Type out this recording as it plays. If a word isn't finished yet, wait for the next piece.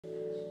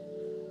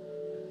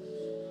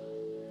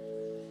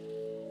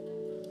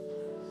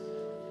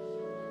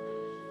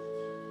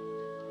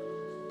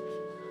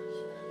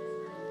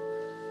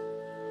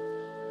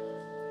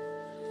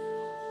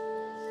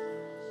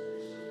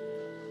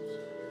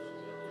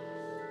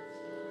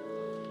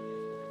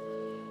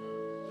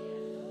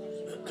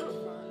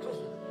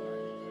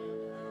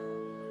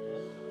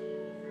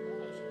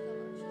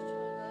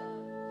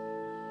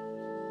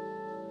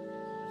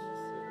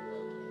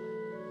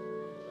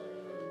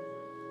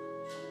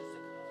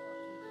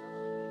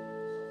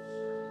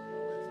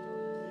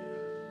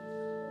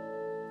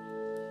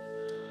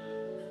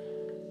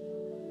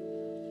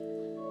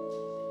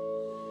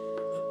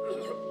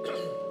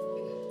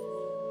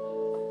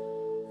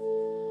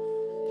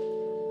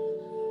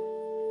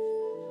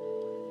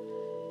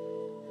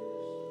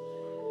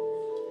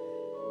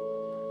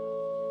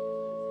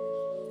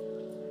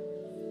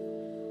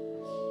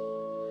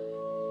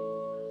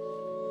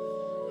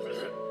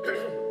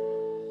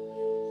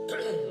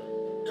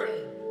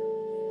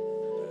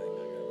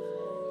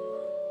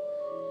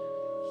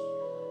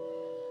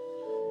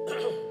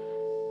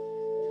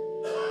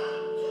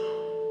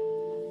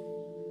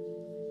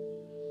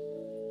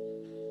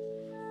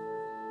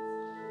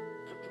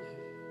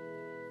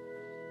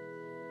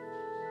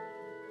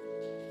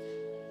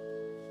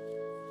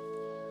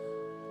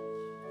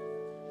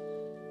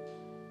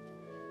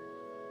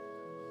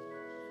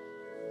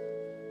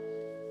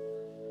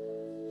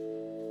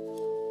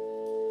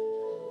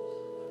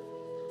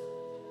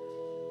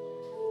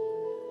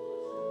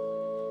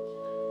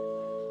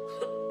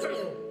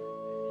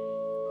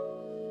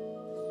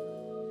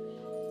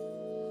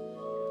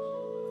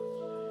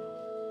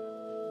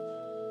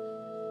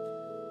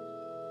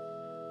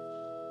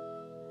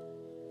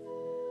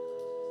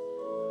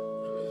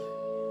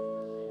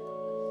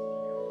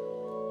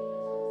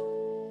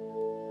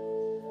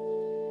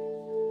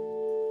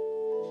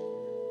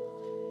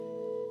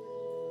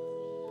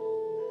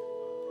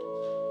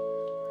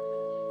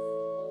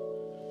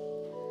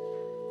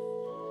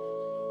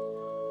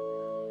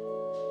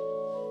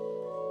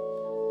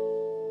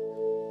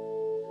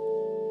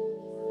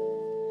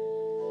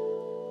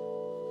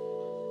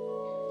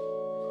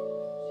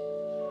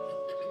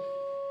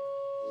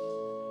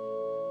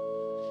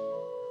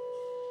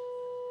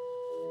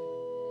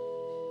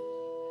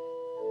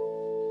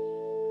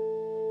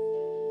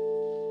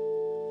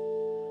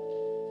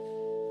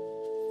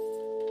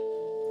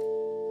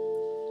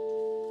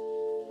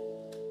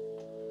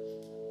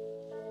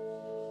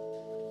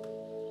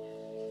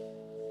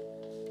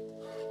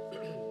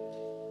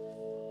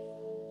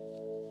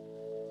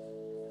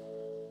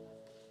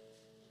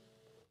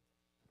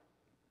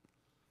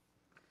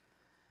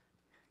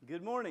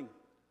Good morning.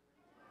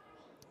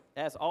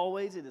 As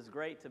always, it is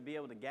great to be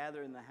able to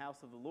gather in the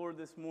house of the Lord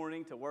this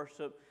morning to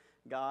worship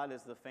God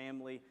as the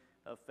family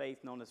of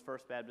faith known as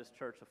First Baptist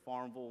Church of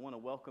Farmville. I want to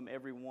welcome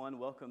everyone,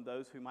 welcome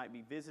those who might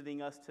be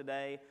visiting us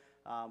today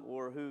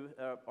or who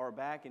are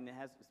back, and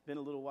it's been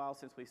a little while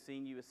since we've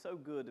seen you. It's so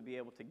good to be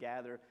able to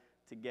gather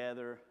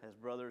together as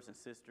brothers and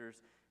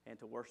sisters and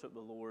to worship the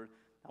Lord.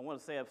 I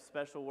want to say a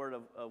special word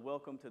of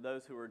welcome to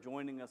those who are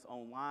joining us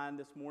online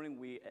this morning.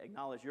 We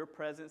acknowledge your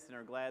presence and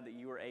are glad that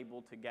you are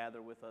able to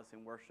gather with us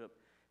in worship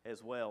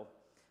as well.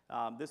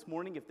 This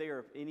morning, if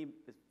there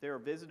are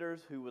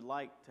visitors who would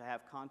like to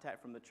have contact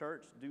from the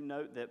church, do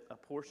note that a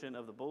portion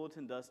of the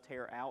bulletin does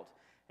tear out,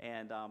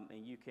 and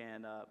you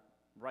can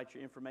write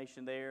your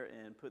information there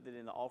and put it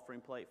in the offering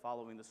plate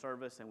following the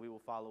service, and we will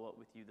follow up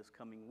with you this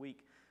coming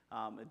week.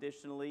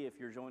 Additionally, if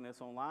you're joining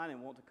us online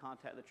and want to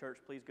contact the church,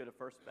 please go to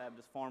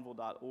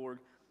firstbaptistfarmville.org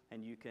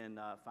and you can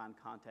find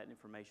contact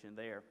information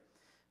there.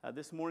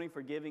 This morning,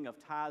 for giving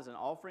of tithes and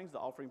offerings, the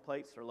offering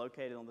plates are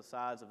located on the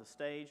sides of the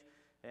stage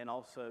and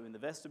also in the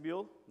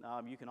vestibule.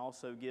 You can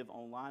also give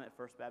online at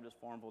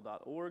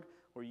firstbaptistfarmville.org,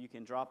 or you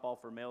can drop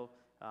off or mail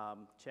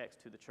checks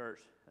to the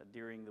church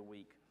during the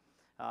week.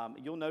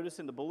 You'll notice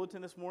in the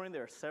bulletin this morning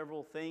there are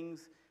several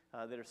things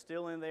that are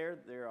still in there.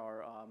 There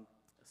are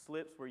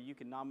slips where you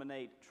can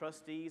nominate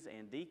trustees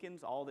and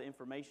deacons. All the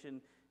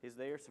information is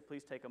there, so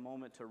please take a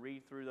moment to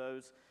read through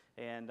those.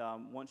 And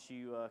once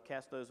you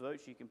cast those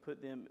votes, you can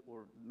put them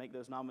or make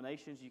those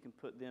nominations. You can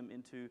put them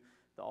into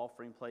the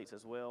offering plates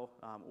as well,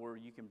 or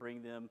you can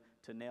bring them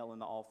to nail in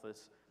the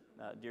office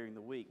during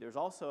the week. There's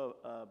also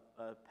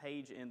a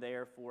page in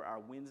there for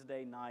our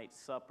Wednesday night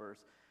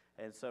suppers.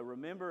 And so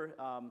remember,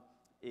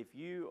 if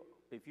you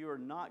are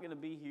not going to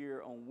be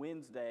here on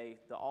Wednesday,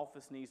 the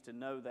office needs to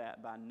know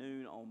that by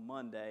noon on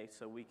Monday,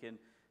 so we can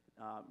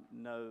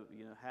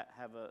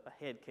have a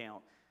head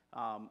count.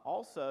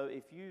 Also,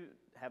 if you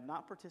have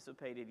not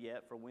participated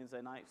yet for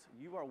Wednesday nights,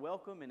 you are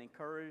welcome and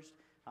encouraged.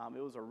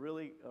 It was a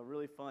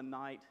really fun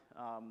night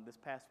this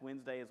past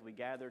Wednesday as we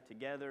gathered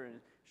together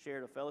and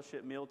shared a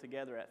fellowship meal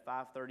together at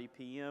 5:30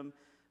 p.m.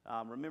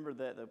 Remember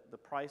that the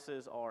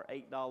prices are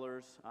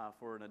 $8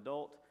 for an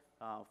adult,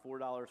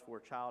 $4 for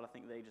a child. I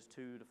think the ages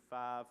 2 to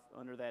 5.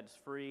 Under that is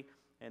free,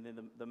 and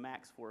then the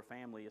max for a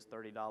family is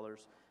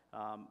 $30.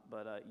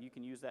 But you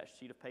can use that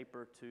sheet of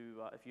paper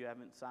to, if you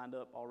haven't signed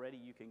up already,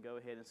 you can go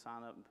ahead and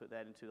sign up and put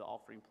that into the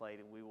offering plate,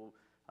 and we will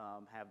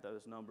have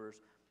those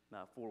numbers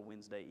for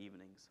Wednesday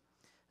evenings.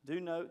 Do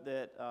note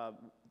that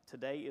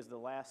today is the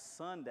last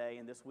Sunday,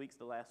 and this week's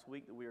the last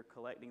week that we are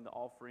collecting the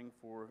offering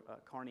for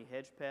Kearney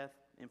Hedgepeth.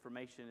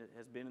 Information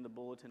has been in the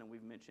bulletin, and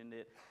we've mentioned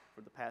it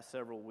for the past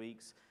several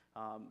weeks.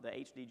 The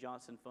H.D.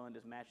 Johnson Fund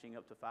is matching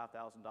up to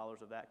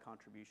 $5,000 of that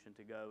contribution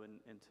to go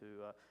and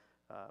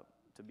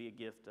to be a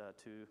gift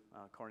to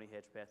Kearney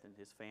Hedgepeth and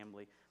his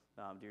family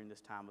during this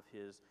time of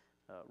his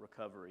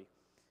recovery.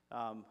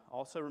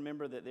 Also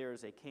remember that there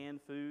is a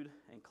canned food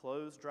and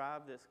clothes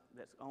drive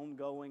that's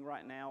ongoing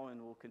right now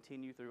and will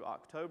continue through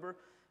October.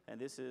 And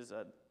this is,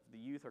 the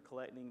youth are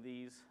collecting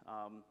these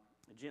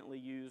gently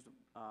used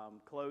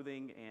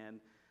clothing and,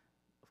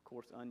 of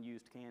course,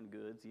 unused canned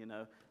goods.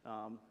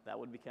 That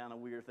would be kind of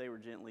weird if they were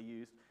gently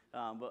used.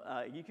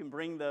 But you can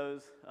bring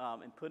those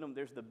and put them.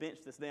 There's the bench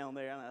that's down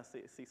there. I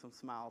see some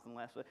smiles and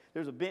laughs.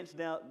 There's a bench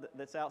down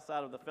that's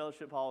outside of the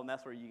fellowship hall, and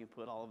that's where you can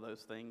put all of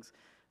those things.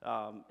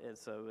 And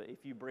so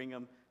if you bring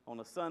them on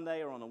a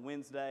Sunday or on a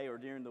Wednesday or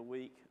during the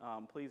week,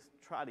 please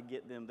try to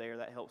get them there.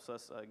 That helps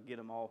us get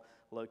them all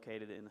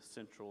located in a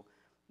central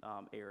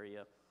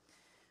area.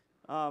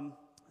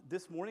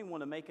 This morning, I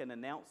want to make an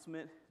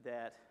announcement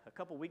that a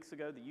couple weeks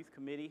ago, the Youth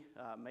Committee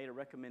made a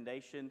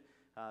recommendation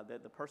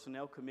that the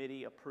Personnel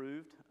Committee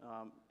approved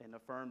and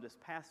affirmed this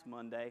past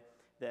Monday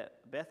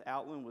that Beth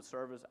Outland would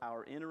serve as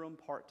our interim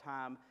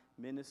part-time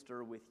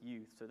minister with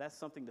youth. So that's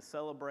something to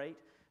celebrate.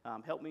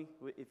 Help me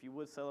if you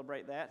would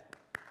celebrate that.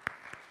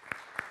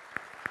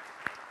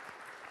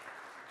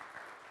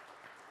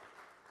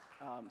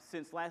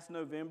 Since last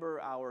November,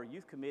 our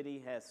youth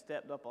committee has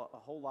stepped up a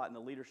whole lot in the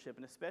leadership,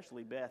 and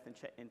especially Beth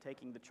in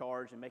taking the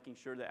charge and making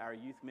sure that our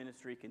youth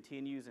ministry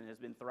continues and has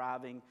been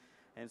thriving.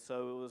 And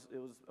so it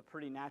was a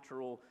pretty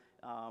natural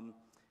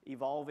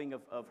evolving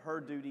of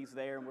her duties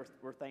there, and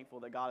we're thankful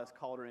that God has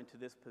called her into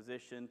this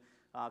position.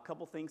 A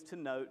couple things to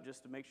note,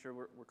 just to make sure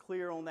we're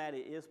clear on that.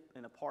 It is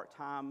in a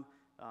part-time.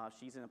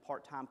 She's in a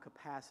part-time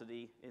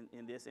capacity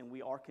in this, and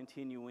we are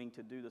continuing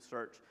to do the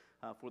search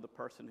for the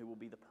person who will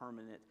be the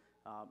permanent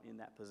in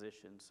that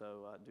position.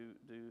 So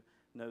do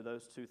know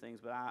those two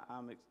things. But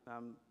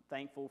I'm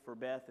thankful for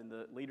Beth and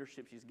the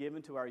leadership she's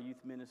given to our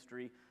youth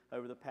ministry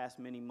over the past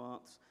many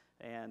months,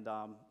 and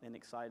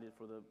excited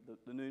for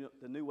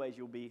the new ways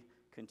you'll be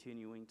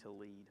continuing to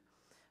lead.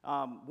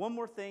 One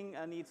more thing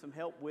I need some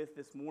help with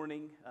this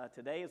morning.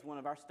 Today is one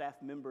of our staff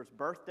members'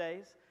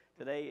 birthdays.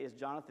 Today is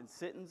Jonathan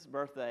Sitton's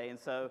birthday, and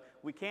so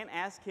we can't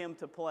ask him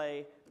to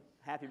play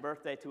Happy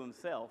Birthday to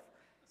himself.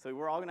 So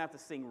we're all going to have to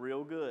sing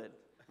real good,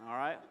 all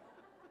right?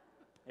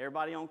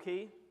 Everybody on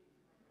key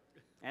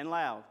and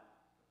loud.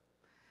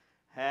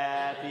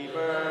 Happy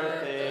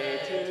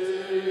birthday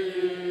to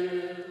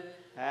you.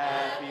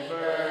 Happy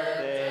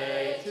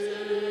birthday to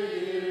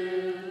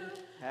you.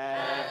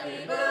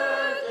 Happy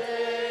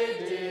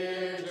birthday,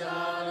 dear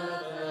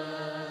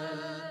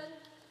Jonathan.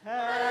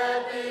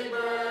 Happy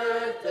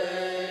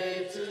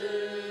birthday to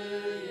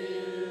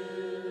you.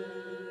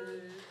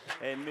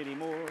 And many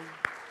more.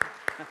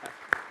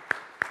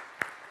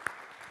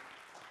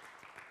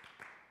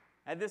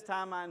 At this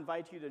time, I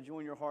invite you to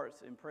join your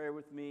hearts in prayer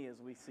with me as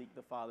we seek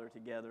the Father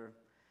together.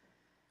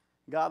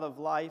 God of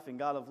life and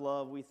God of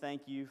love, we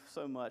thank you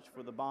so much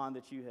for the bond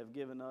that you have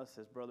given us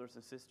as brothers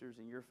and sisters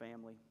in your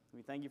family.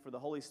 We thank you for the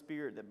Holy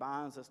Spirit that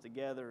binds us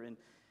together and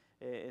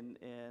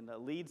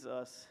leads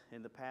us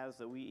in the paths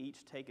that we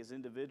each take as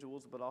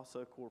individuals, but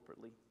also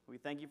corporately. We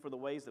thank you for the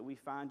ways that we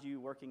find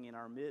you working in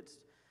our midst,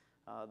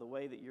 the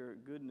way that your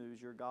good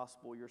news, your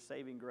gospel, your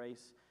saving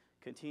grace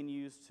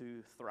continues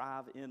to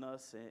thrive in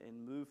us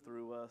and move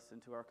through us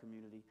into our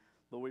community.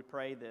 Lord, we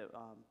pray that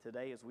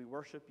today as we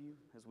worship you,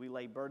 as we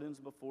lay burdens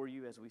before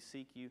you, as we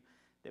seek you,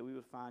 that we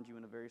would find you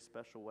in a very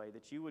special way,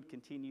 that you would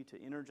continue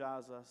to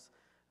energize us,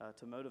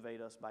 to motivate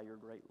us by your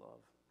great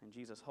love. In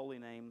Jesus' holy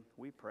name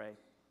we pray.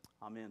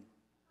 Amen.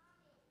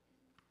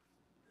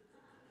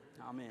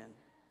 Amen.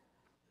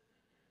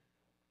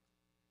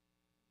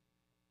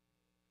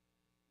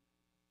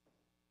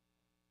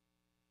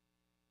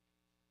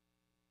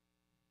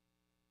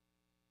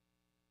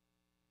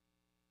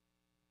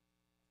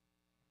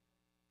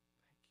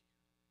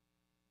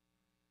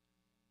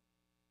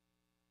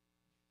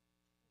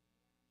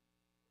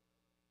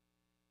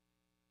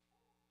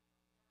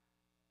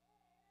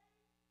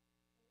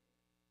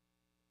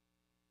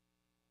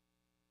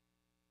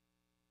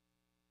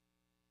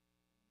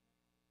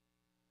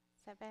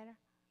 Is that better?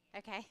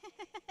 Okay.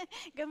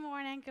 Good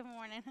morning. Good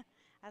morning.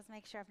 I was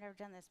making sure I've never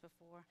done this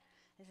before.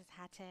 This is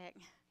high tech.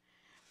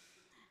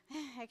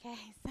 Okay,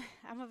 so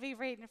I'm going to be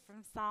reading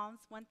from Psalms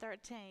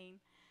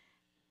 113.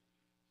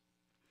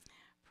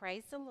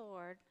 Praise the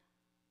Lord.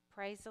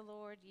 Praise the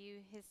Lord, you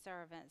his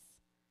servants.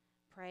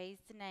 Praise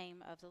the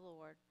name of the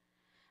Lord.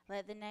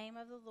 Let the name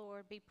of the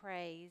Lord be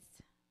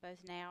praised,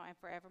 both now and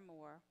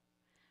forevermore.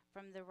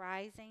 From the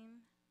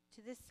rising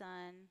to the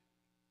sun,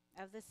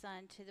 of the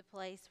sun to the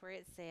place where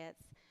it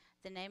sets,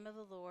 the name of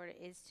the Lord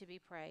is to be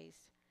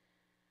praised.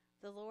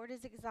 The Lord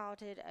is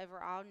exalted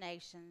over all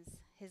nations,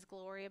 his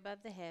glory above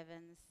the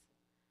heavens.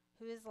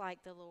 Who is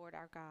like the Lord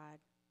our God,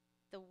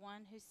 the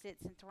one who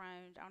sits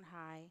enthroned on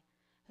high,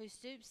 who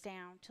stoops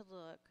down to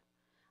look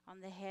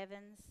on the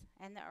heavens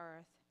and the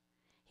earth?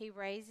 He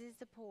raises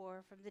the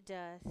poor from the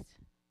dust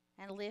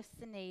and lifts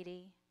the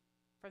needy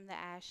from the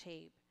ash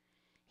heap.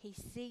 He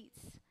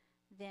seats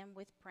them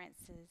with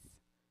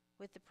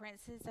the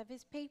princes of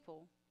his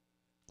people.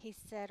 He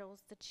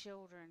settles the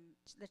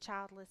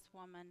childless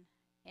woman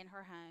in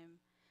her home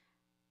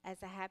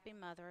as a happy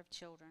mother of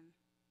children.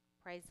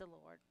 Praise the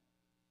Lord.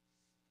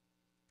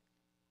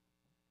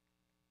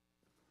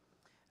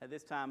 At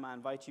this time, I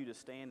invite you to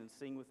stand and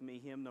sing with me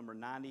hymn number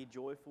 90,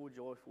 Joyful,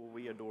 Joyful,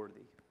 We Adore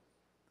Thee.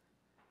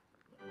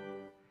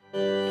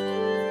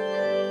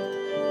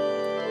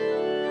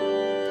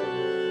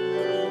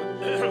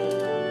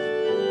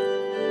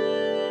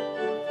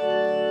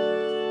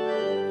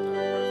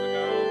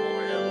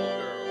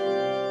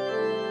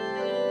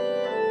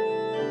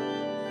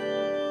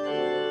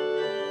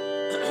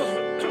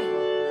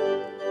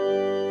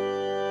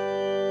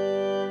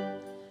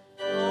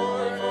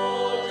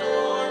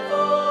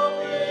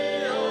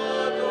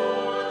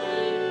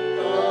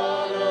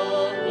 God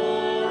of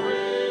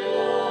glory,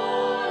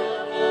 Lord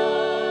of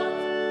love,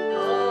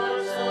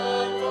 our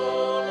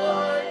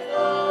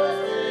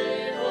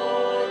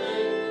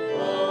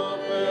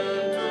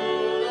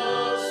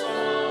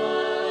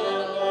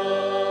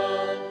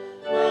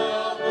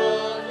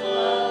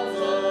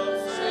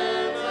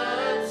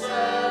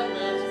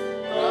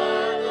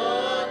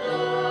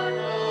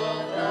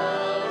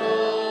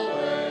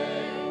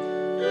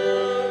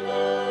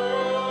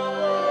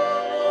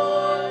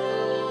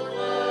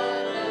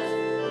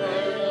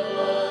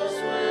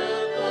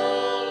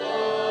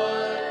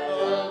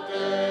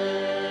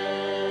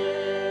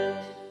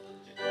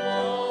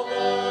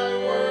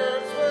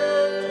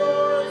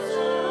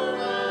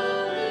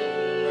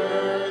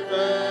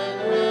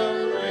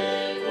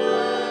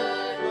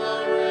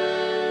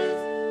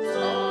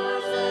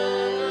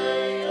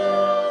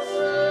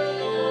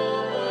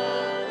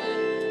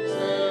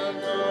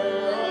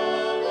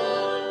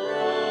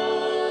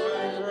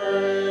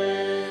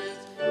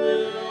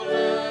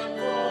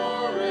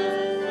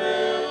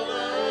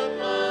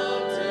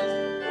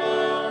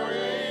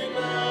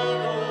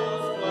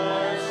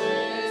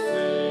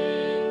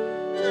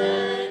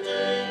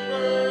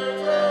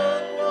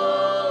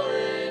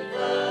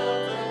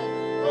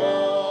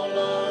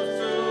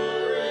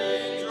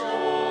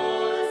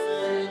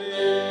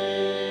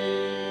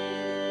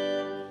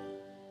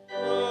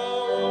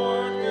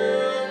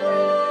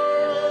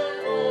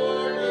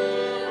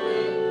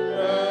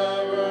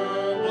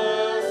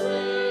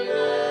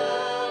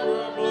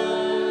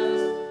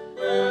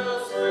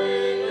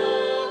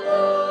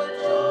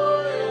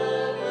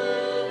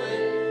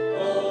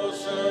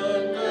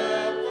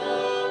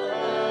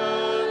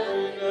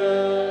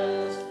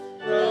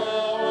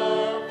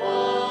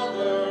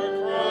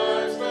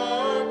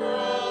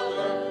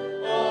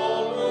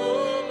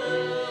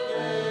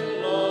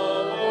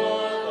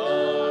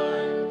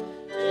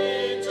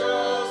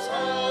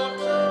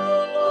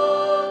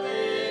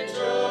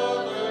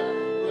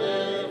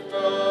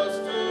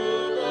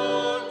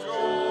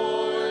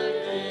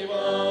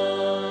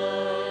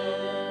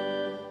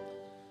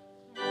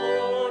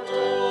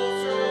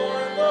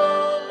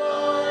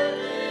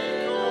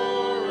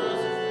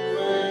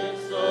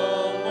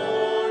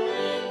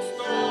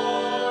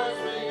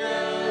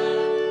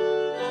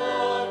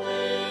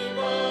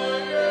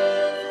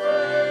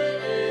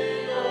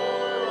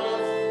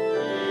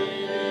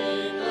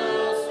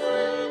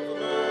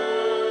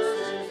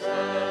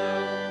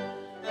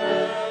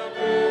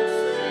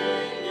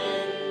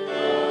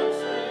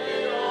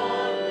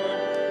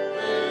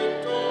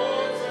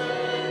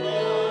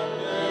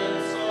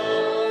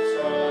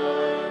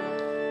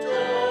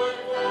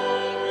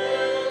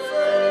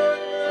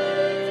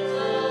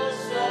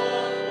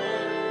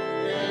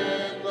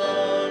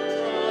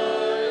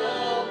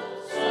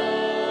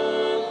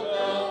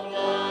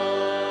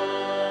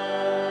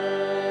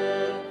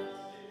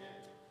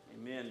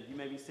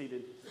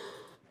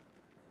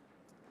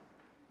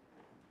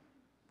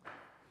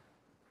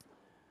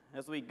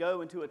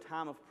go into a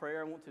time of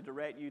prayer, I want to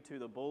direct you to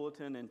the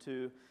bulletin and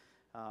to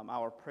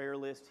our prayer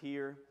list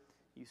here.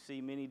 You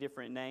see many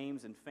different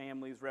names and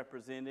families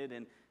represented,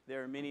 and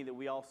there are many that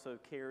we also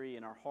carry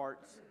in our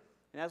hearts.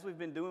 And as we've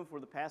been doing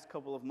for the past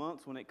couple of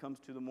months when it comes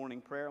to the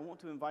morning prayer, I want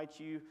to invite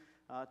you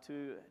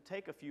to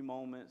take a few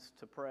moments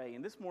to pray.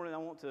 And this morning I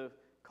want to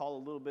call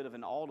a little bit of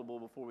an audible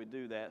before we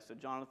do that. So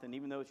Jonathan,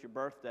 even though it's your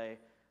birthday,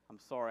 I'm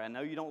sorry. I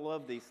know you don't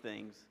love these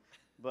things,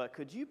 but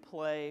could you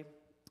play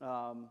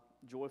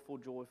Joyful,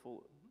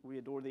 Joyful, We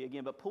Adore Thee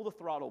again, but pull the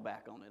throttle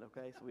back on it,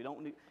 okay? So we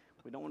don't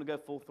want to go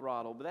full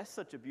throttle, but that's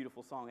such a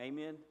beautiful song.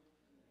 Amen?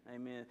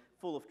 Amen.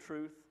 Full of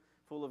truth,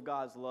 full of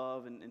God's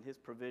love and His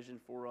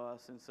provision for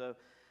us. And so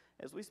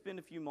as we spend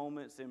a few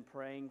moments in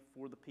praying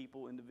for the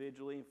people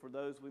individually and for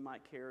those we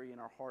might carry in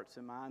our hearts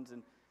and minds,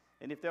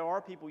 and if there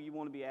are people you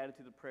want to be added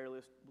to the prayer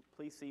list,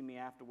 please see me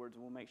afterwards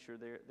and we'll make sure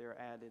they're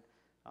added.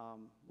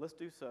 Let's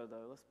do so,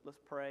 though. Let's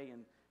pray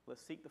and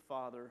let's seek the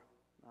Father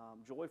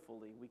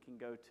joyfully. We can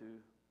go to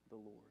the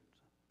Lord.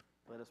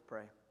 So let us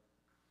pray.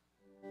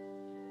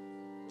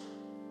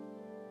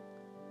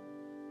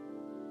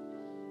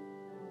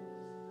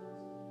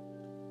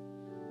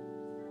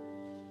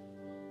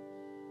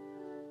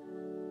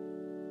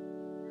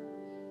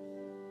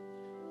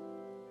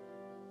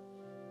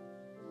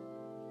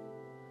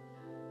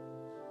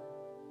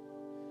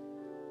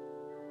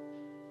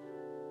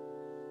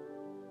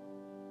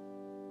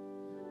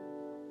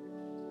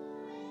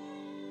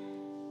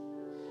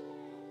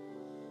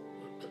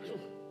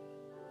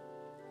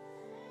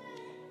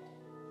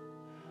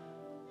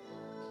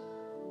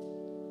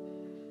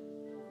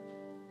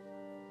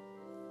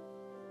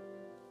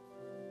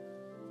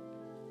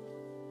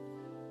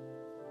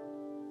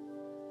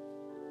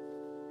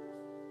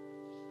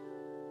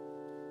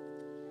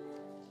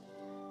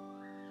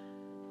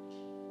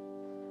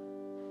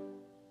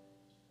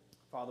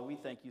 Father, we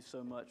thank you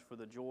so much for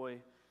the joy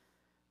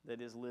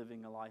that is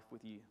living a life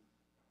with you.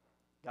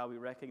 God, we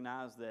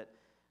recognize that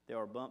there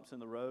are bumps in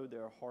the road,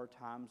 there are hard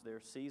times, there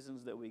are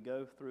seasons that we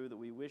go through that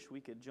we wish we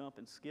could jump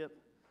and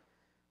skip.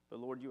 But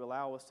Lord, you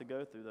allow us to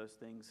go through those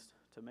things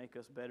to make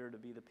us better, to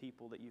be the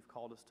people that you've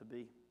called us to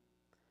be.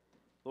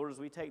 Lord, as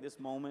we take this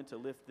moment to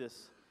lift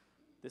this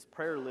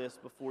prayer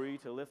list before you,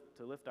 to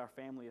lift our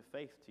family of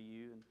faith to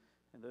you,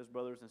 and those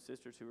brothers and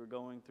sisters who are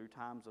going through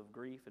times of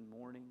grief and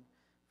mourning,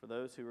 for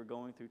those who are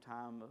going through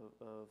time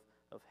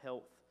of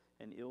health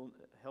and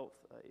health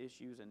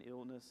issues and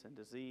illness and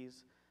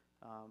disease,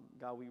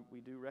 God, we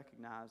do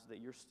recognize that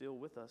you're still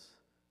with us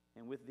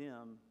and with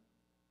them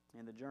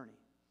in the journey.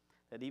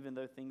 That even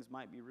though things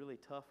might be really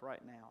tough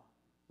right now,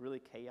 really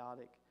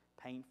chaotic,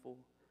 painful,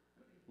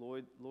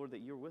 Lord,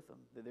 that you're with them,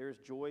 that there is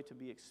joy to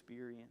be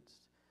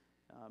experienced,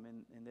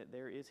 and that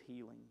there is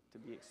healing to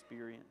be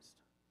experienced.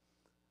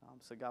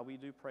 So God, we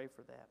do pray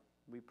for that.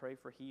 We pray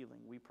for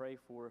healing. We pray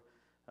for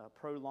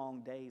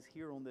prolonged days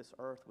here on this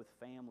earth with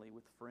family,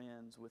 with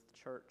friends, with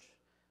church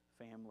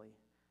family,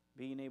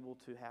 being able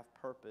to have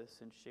purpose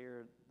and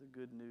share the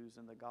good news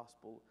and the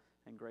gospel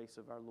and grace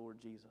of our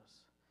Lord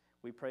Jesus.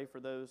 We pray for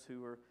those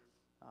who are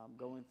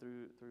going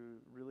through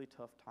really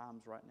tough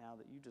times right now,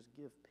 that you just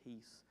give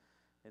peace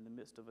in the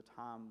midst of a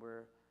time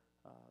where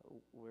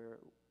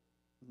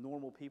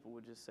normal people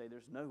would just say,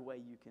 there's no way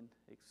you can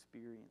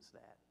experience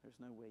that. There's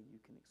no way you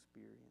can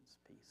experience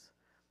peace.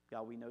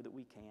 God, we know that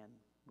we can.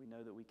 We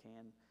know that we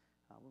can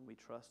when we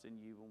trust in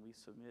you, when we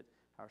submit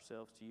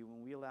ourselves to you,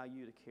 when we allow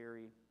you to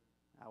carry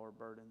our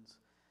burdens.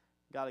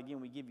 God, again,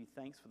 we give you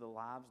thanks for the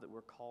lives that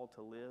we're called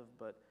to live,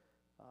 but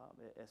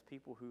as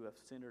people who have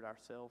centered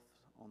ourselves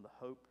on the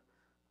hope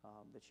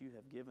that you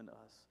have given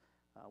us,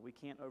 we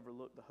can't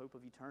overlook the hope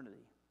of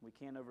eternity. We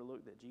can't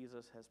overlook that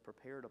Jesus has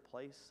prepared a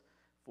place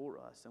for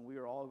us, and we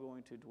are all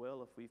going to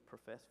dwell, if we've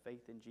professed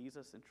faith in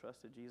Jesus and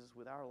trusted Jesus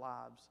with our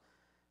lives,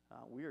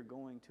 we are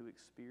going to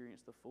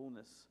experience the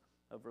fullness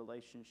of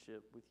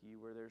relationship with you,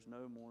 where there's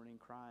no mourning,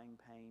 crying,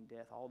 pain,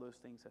 death. All those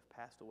things have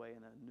passed away,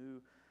 and a new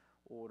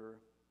order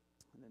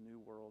and a new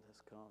world has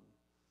come.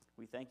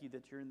 We thank you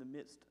that you're in the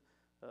midst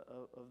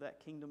of that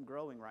kingdom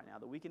growing right now,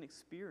 that we can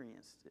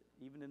experience,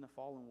 even in the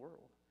fallen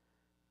world,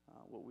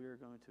 what we are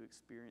going to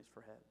experience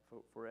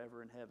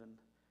forever in heaven,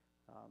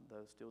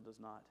 though still does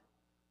not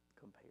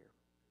compare.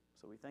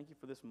 So we thank you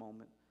for this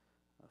moment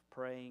of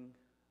praying,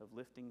 of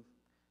lifting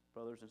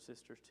brothers and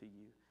sisters to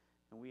you,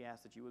 and we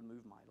ask that you would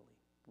move mightily.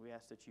 We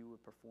ask that you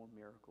would perform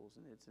miracles,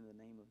 and it's in the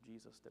name of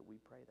Jesus that we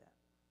pray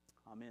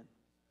that. Amen.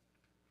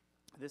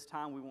 This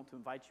time we want to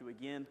invite you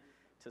again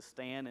to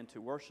stand and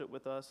to worship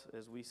with us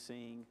as we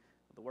sing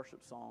the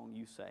worship song,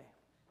 You Say.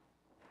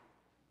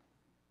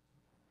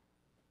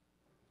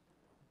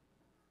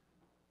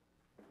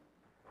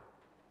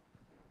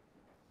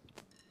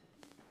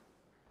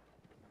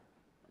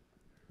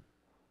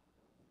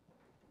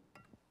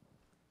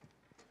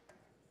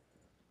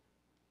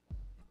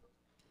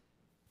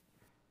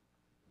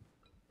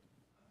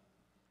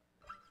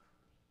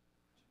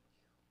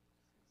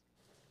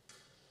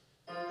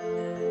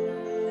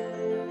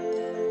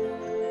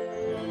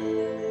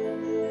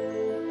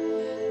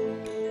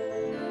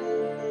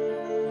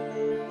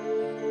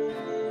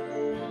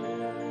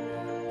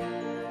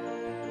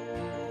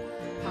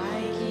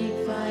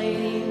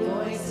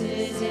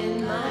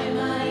 in my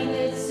mind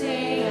that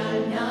say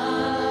I'm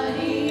not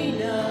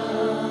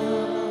enough.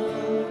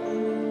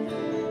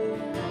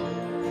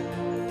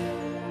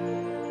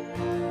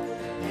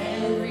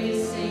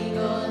 Every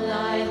single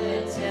lie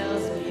that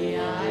tells me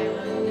I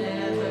will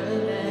never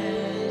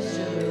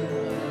measure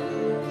up.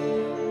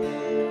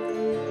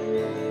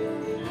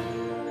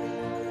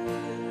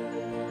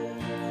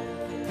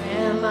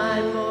 Am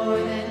I more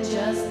than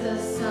just the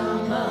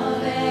sum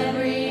of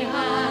every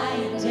high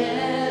and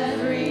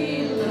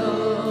every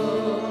low?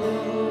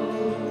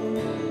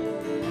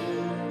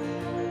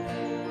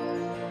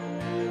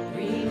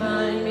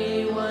 Remind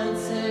me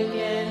once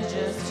again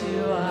just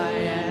who I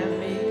am,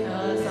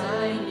 because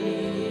I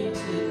need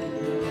to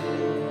know.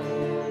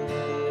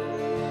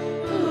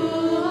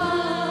 Ooh,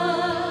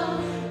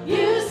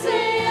 you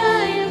say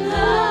I am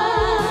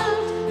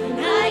loved, and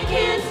I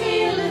can't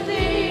feel a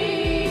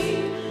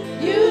thing.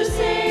 You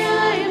say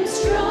I am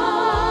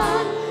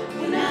strong,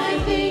 when I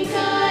think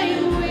I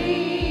am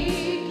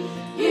weak.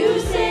 You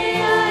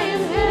say I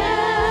am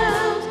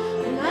held,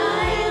 when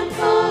I am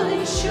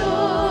falling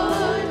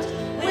short,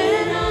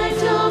 when I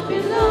don't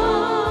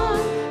belong.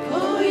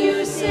 Oh,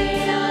 you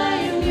say I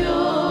am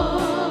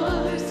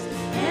yours,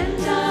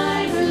 and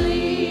I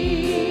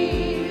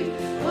believe.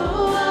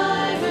 Oh,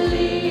 I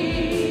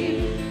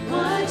believe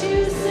what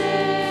you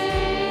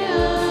say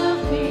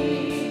of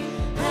me.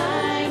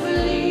 I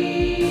believe.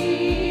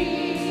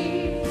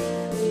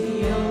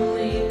 The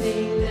only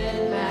thing that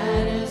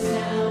matters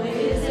now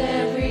is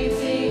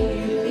everything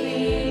you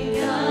think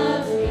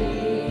of me.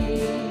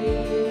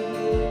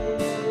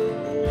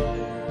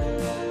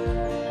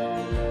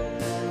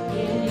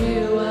 In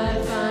you I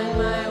find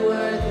my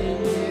worth, in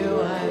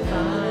you I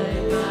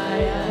find my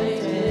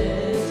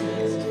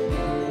identity.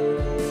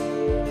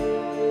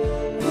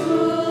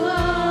 Ooh,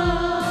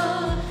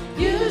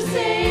 you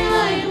say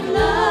I am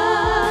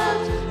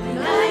loved, and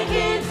I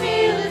can't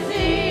feel a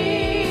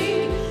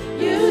thing.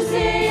 You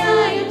say I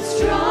am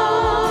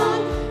strong,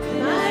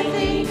 and I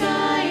think I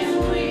am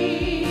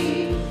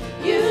weak.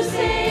 You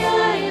say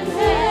I am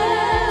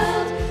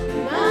held,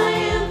 and I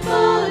am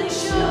falling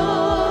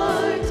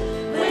short,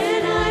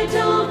 when I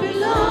don't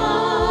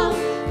belong.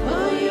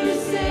 Oh, you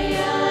say I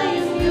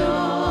am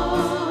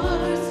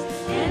yours,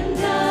 and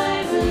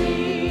I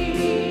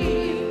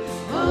believe.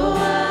 Oh,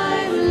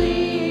 I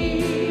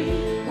believe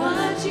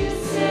what you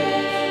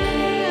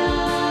say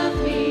of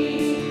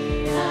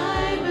me.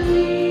 I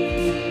believe.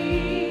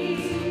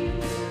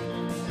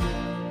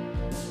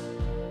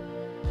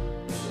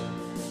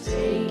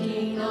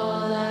 Taking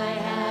all I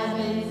have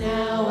and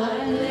now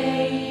I'm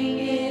laying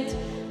it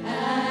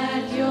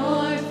at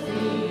your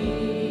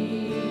feet.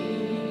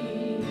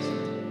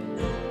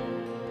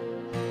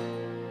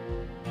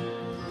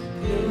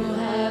 You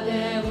have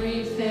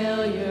every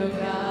failure,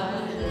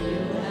 God.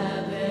 You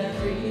have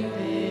every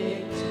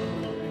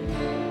victory.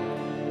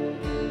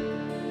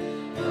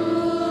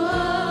 Ooh,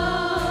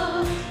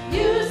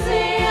 you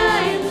say I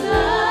am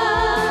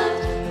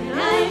loved, and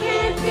I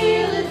can't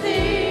feel a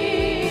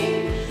thing.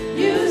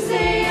 You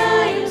say I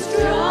am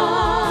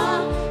strong,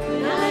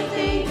 when I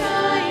think I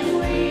am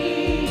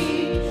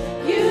weak.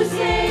 You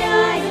say I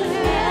am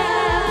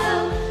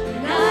held,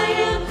 and I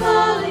am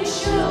falling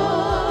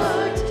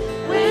short,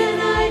 when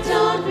I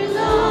don't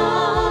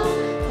belong.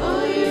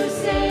 Oh, you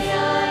say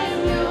I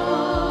am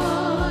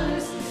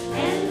yours,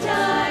 and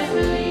I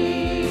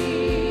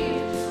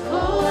believe.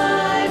 Oh,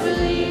 I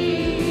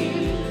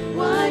believe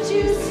what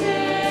you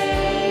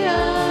say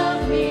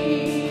of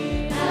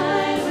me. I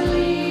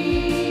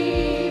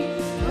believe.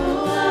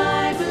 Oh,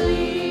 I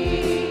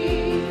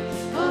believe.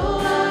 Oh,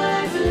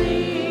 I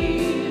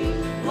believe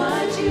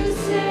what you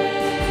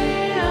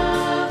say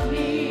of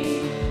me.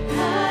 I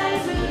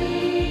believe.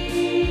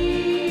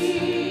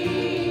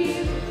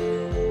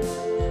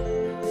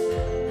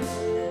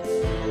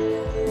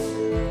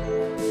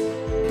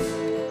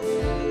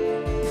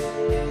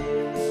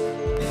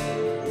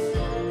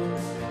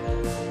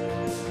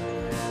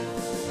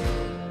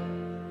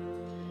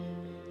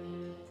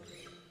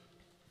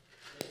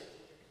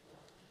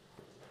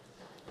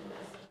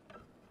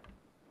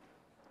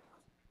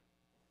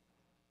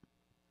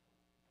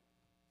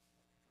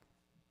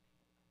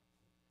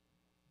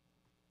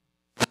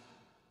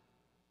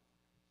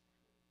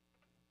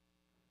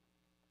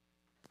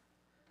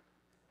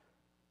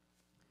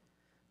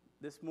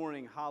 This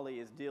morning, Holly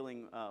is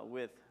dealing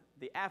with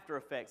the after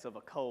effects of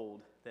a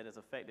cold that has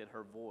affected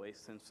her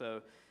voice. And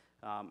so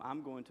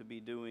I'm going to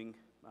be doing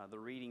the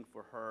reading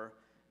for her.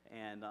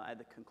 And at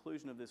the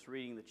conclusion of this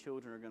reading, the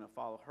children are going to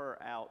follow her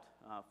out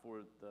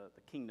for the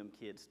Kingdom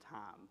Kids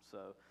time.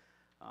 So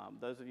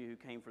those of you who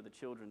came for the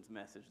children's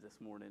message this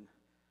morning,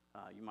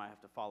 you might have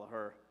to follow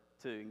her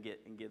too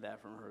and get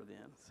that from her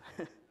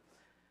then.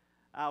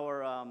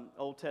 Our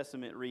Old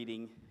Testament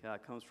reading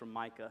comes from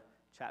Micah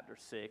chapter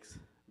 6,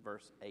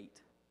 verse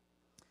 8.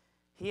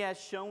 He has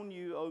shown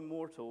you, O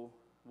mortal,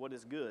 what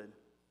is good.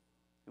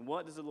 And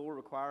what does the Lord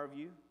require of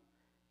you?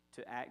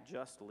 To act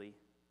justly,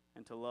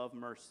 and to love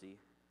mercy,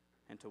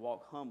 and to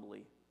walk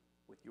humbly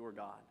with your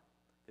God.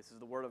 This is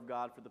the word of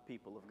God for the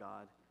people of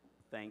God.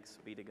 Thanks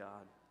be to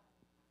God.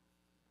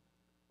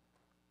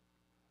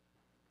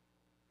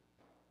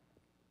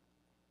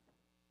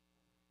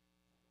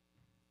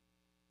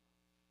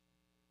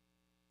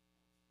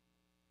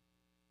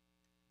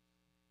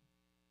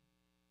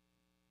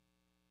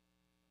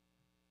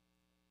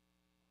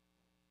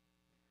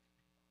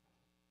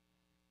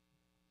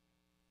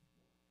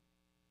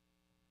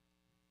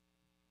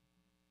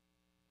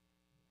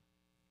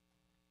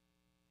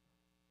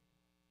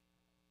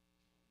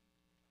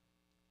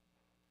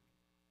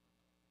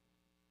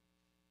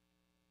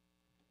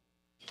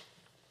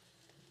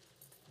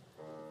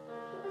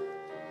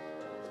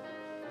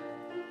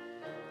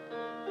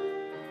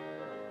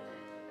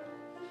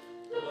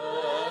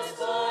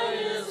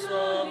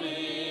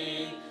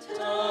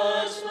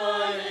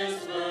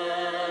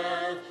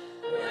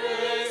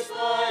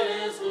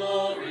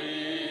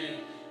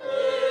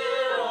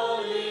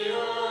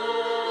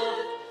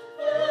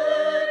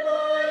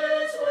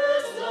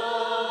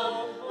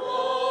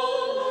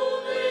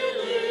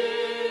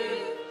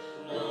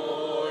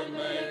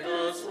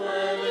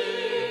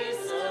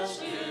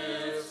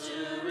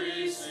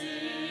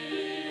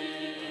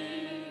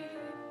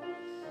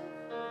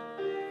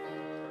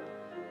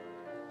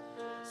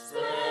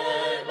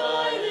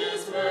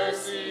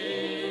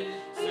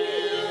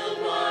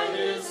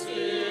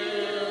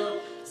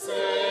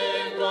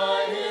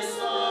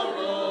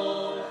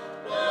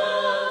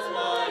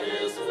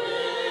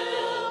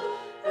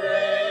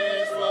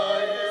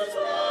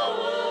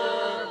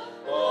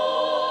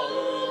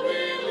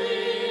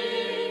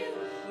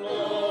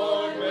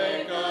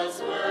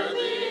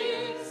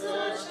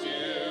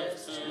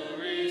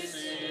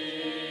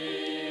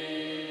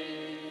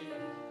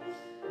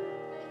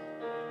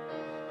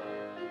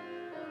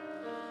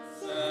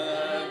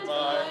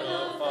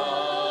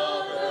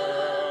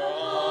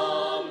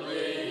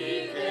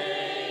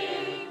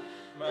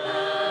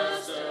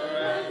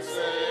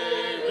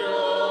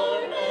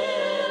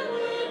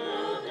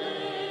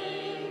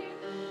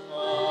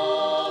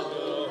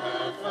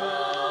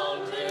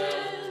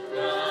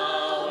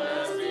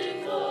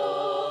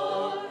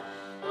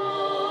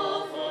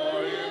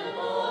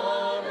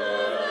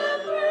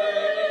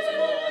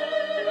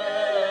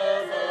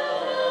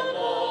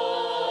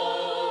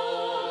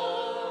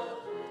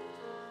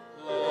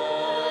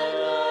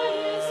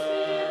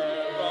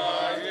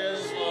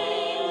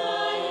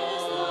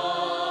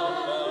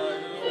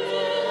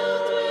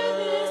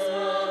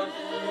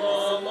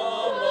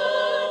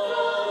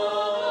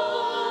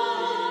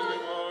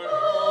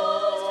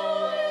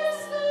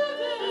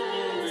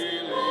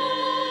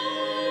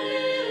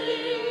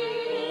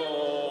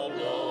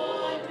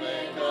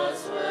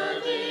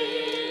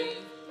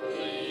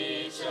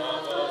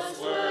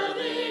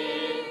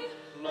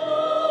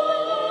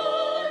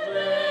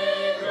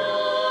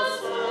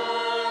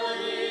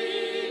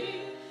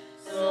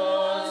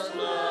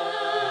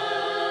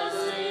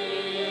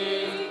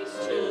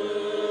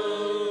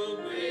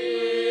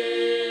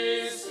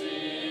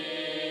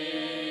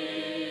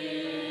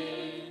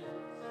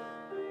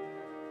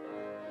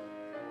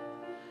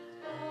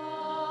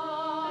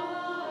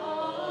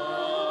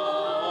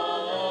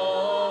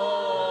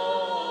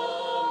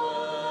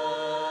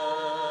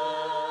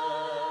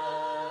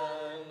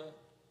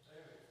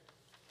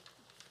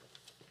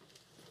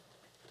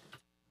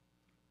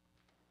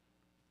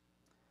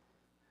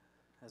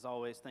 As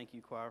always, thank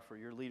you, choir, for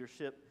your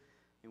leadership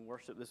in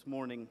worship this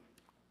morning.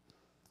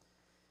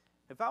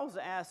 If I was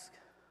to ask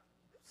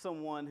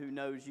someone who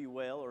knows you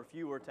well, or if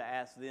you were to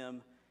ask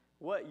them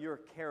what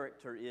your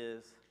character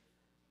is,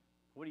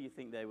 what do you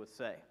think they would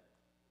say?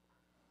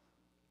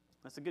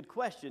 That's a good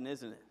question,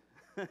 isn't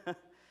it?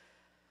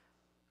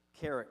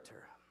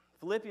 Character.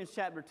 Philippians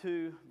chapter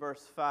 2,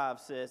 verse 5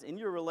 says, "In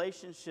your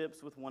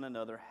relationships with one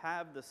another,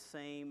 have the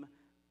same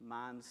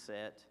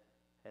mindset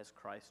as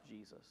Christ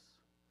Jesus."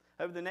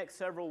 Over the next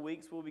several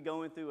weeks, we'll be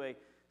going through a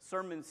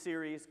sermon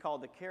series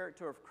called The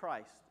Character of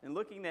Christ, and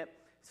looking at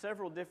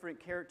several different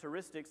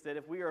characteristics that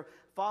if we are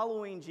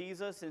following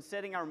Jesus and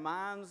setting our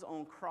minds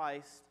on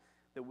Christ,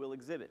 that we'll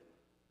exhibit.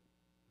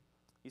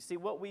 You see,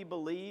 what we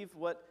believe,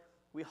 what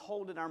we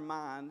hold in our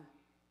mind,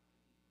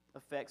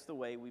 affects the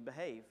way we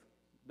behave,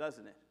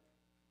 doesn't it?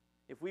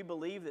 If we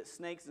believe that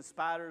snakes and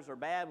spiders are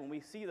bad, when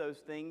we see those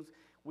things,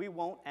 we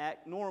won't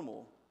act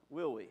normal,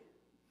 will we?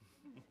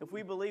 If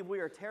we believe we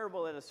are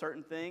terrible at a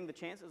certain thing, the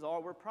chances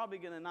are we're probably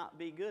going to not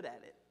be good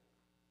at it.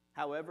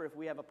 However, if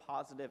we have a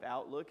positive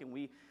outlook and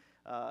we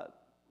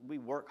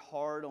work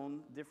hard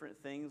on different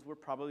things, we're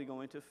probably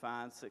going to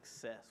find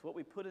success. What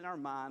we put in our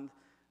mind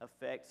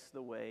affects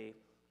the way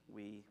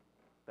we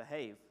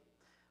behave.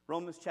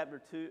 Romans chapter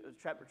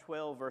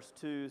 12, verse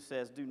 2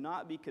 says, "Do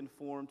not be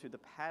conformed to the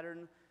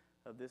pattern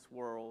of this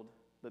world,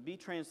 but be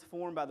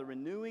transformed by the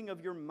renewing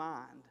of your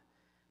mind.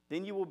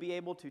 Then you will be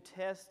able to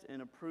test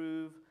and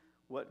approve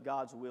what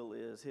God's will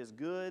is, His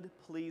good,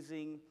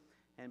 pleasing,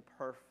 and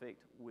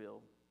perfect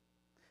will."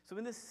 So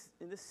in this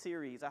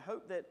series, I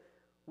hope that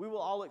we will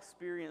all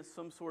experience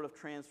some sort of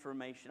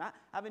transformation.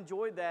 I've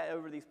enjoyed that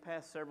over these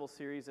past several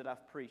series that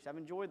I've preached. I've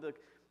enjoyed the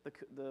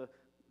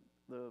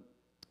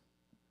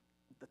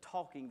the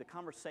talking, the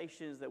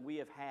conversations that we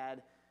have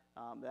had,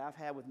 that I've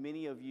had with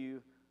many of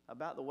you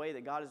about the way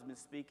that God has been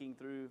speaking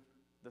through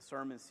the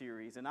sermon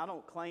series. And I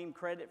don't claim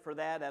credit for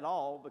that at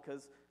all,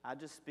 because I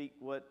just speak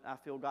what I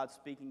feel God's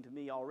speaking to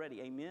me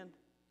already. Amen?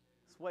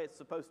 That's the way it's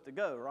supposed to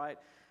go, right?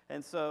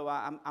 And so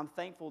I'm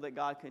thankful that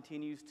God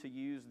continues to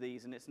use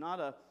these. And it's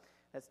not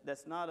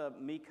that's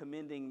not me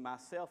commending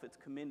myself. It's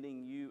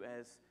commending you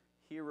as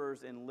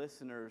hearers and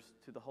listeners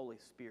to the Holy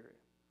Spirit.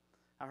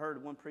 I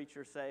heard one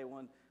preacher say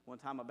one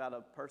time about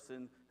a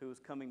person who was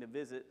coming to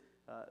visit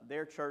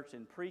their church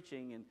and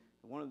preaching, and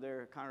one of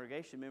their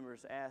congregation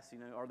members asked,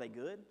 are they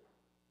good?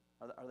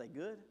 Are they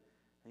good?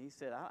 And he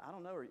said, I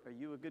don't know. Are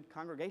you a good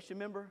congregation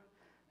member?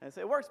 And I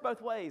said, it works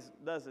both ways,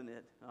 doesn't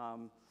it?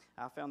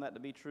 I found that to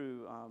be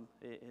true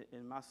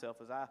in myself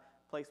as I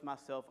place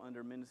myself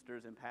under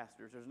ministers and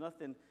pastors. There's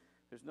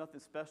nothing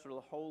special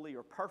or holy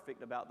or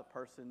perfect about the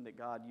person that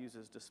God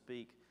uses to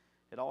speak.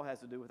 It all has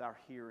to do with our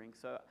hearing.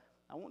 So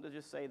I want to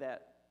just say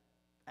that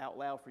out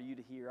loud for you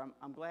to hear.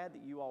 I'm glad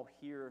that you all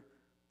hear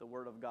the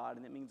Word of God,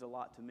 and it means a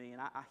lot to me.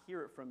 And I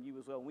hear it from you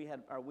as well. We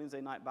had our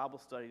Wednesday night Bible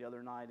study the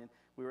other night, and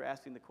we were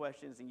asking the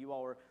questions, and you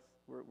all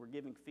were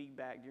giving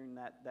feedback during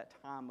that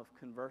time of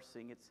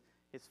conversing.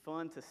 It's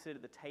fun to sit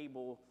at the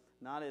table,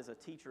 not as a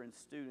teacher and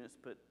students,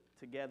 but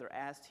together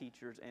as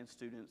teachers and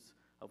students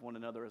of one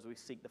another as we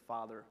seek the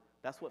Father.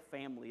 That's what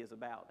family is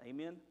about.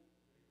 Amen?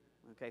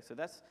 Okay, so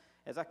that's,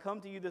 as I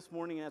come to you this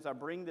morning and as I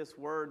bring this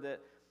word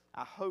that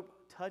I hope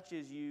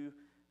touches you,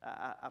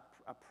 I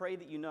pray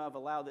that you know I've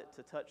allowed it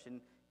to touch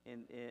and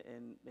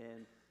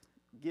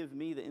give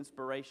me the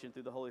inspiration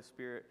through the Holy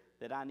Spirit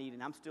that I need.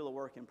 And I'm still a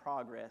work in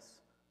progress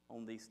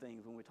on these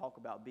things when we talk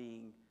about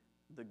being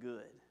the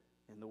good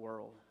in the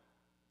world.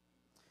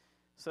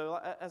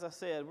 So as I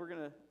said, we're going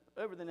to,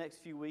 over the next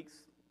few weeks,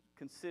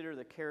 consider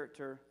the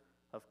character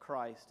of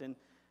Christ. And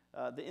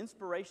the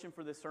inspiration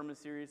for this sermon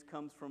series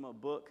comes from a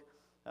book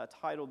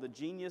titled The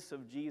Genius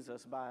of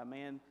Jesus by a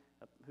man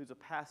who's a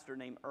pastor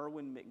named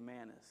Erwin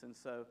McManus. And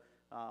so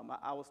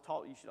I was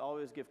taught you should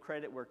always give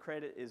credit where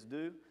credit is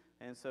due.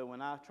 And so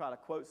when I try to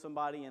quote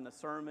somebody in a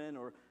sermon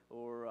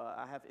or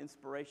I have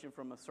inspiration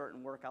from a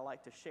certain work, I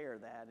like to share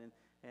that.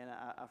 And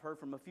I've heard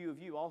from a few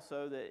of you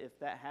also that if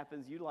that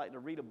happens, you'd like to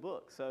read a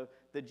book. So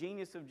The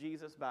Genius of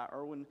Jesus by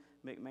Erwin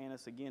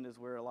McManus, again, is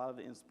where a lot of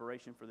the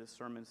inspiration for this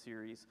sermon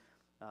series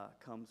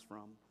comes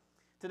from.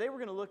 Today we're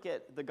going to look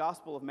at the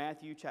Gospel of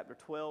Matthew, chapter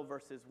 12,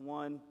 verses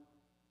 1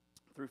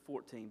 through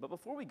 14. But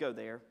before we go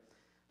there,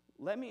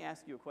 let me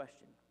ask you a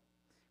question.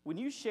 When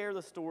you share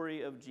the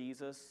story of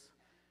Jesus,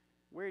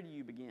 where do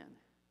you begin?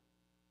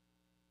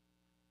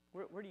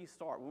 Where do you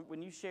start?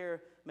 When you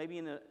share,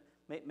 maybe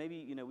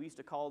we used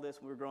to call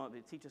this when we were growing up,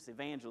 they teach us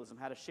evangelism,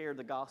 how to share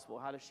the gospel,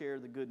 how to share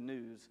the good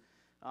news.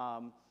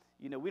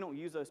 We don't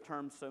use those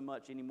terms so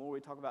much anymore. We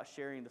talk about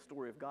sharing the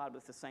story of God, but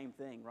it's the same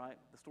thing, right?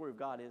 The story of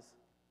God is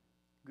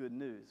good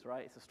news,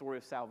 right? It's the story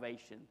of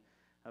salvation,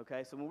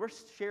 okay? So when we're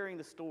sharing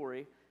the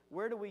story,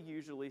 where do we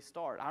usually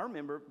start? I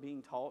remember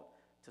being taught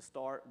to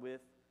start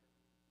with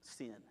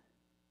sin.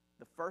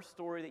 The first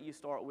story that you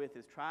start with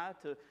is try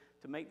to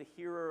make the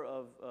hearer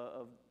of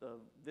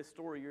this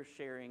story you're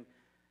sharing,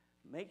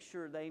 make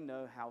sure they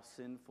know how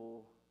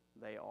sinful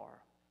they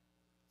are.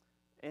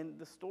 And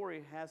the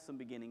story has some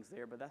beginnings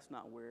there, but that's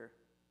not where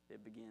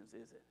it begins,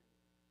 is it?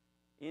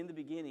 In the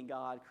beginning,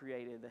 God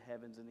created the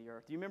heavens and the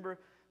earth. Do you remember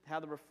how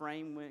the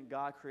refrain went?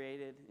 God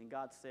created, and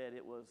God said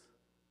it was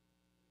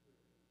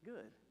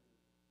good.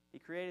 He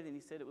created, and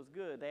He said it was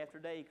good. Day after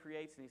day, He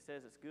creates, and He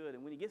says it's good.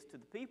 And when He gets to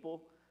the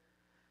people,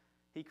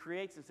 He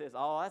creates and says,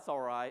 oh, that's all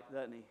right,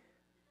 doesn't He?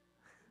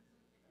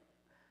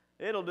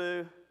 It'll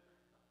do.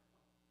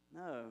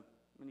 No.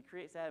 When He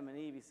creates Adam and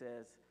Eve, He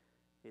says,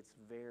 it's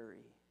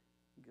very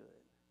good.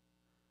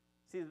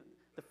 See,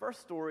 the first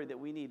story that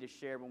we need to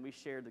share when we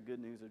share the good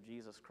news of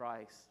Jesus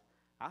Christ,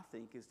 I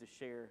think, is to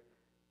share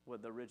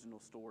what the original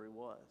story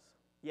was.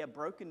 Yeah,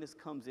 brokenness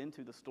comes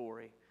into the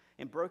story,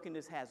 and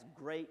brokenness has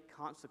great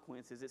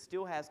consequences. It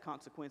still has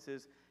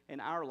consequences in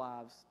our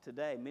lives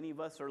today. Many of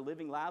us are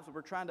living lives where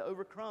we're trying to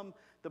overcome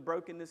the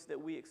brokenness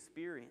that we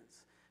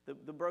experience.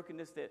 The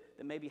brokenness that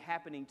may be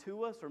happening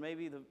to us, or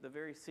maybe the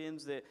very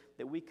sins that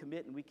we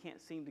commit and we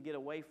can't seem to get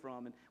away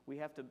from. And we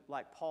have to,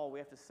 like Paul, we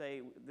have to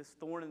say, this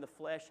thorn in the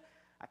flesh,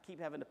 I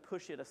keep having to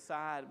push it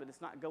aside, but it's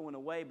not going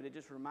away. But it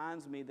just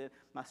reminds me that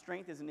my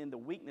strength isn't in the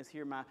weakness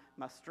here. My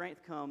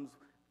strength comes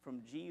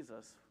from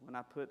Jesus when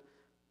I put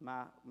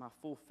my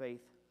full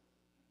faith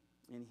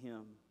in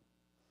Him.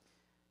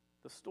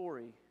 The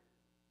story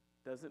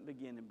doesn't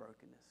begin in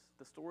brokenness.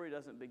 The story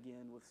doesn't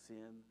begin with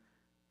sin.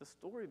 The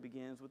story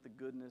begins with the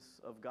goodness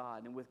of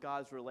God and with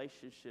God's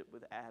relationship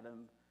with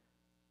Adam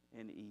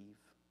and Eve.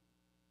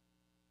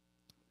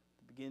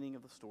 The beginning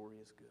of the story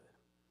is good.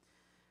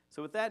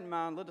 So with that in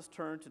mind, let us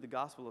turn to the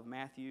Gospel of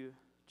Matthew,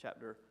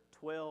 chapter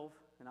 12,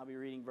 and I'll be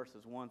reading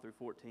verses 1 through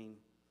 14.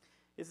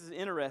 This is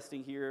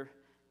interesting here.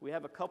 We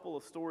have a couple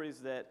of stories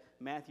that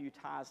Matthew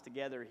ties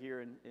together here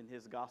in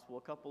his Gospel,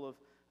 a couple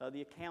of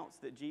the accounts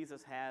that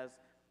Jesus has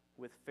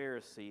with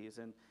Pharisees.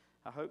 And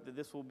I hope that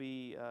this will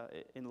be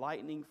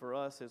enlightening for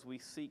us as we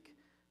seek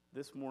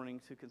this morning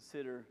to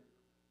consider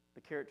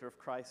the character of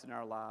Christ in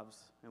our lives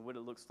and what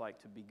it looks like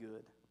to be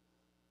good.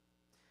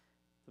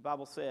 The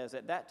Bible says,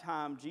 at that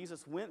time,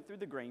 Jesus went through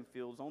the grain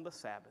fields on the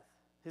Sabbath.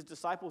 His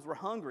disciples were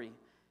hungry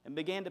and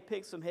began to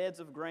pick some heads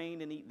of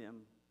grain and eat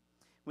them.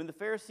 When the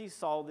Pharisees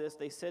saw this,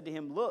 they said to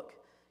him, "Look,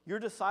 your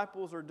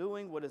disciples are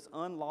doing what is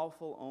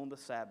unlawful on the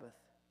Sabbath."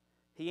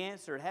 He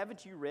answered,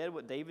 "Haven't you read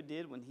what David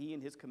did when he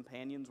and his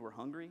companions were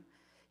hungry?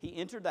 He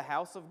entered the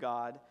house of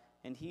God,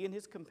 and he and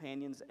his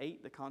companions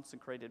ate the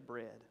consecrated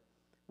bread,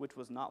 which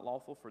was not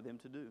lawful for them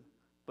to do,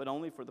 but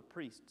only for the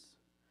priests.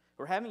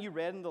 Or haven't you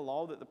read in the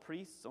law that the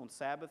priests on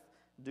Sabbath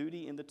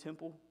duty in the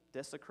temple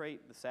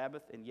desecrate the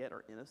Sabbath and yet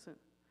are innocent?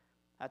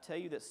 I tell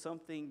you that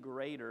something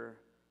greater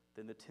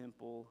than the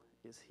temple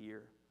is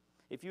here.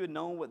 If you had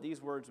known what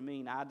these words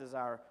mean, 'I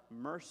desire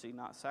mercy,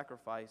 not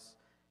sacrifice,'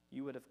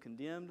 you would have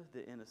condemned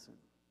the innocent.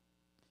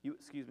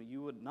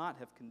 You would not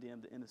have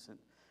condemned the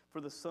innocent. For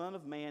the Son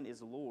of Man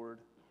is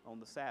Lord on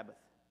the Sabbath."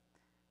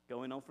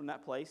 Going on from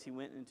that place, he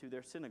went into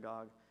their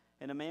synagogue,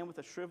 and a man with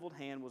a shriveled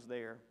hand was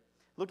there.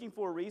 Looking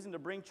for a reason to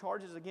bring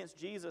charges against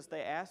Jesus,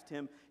 they asked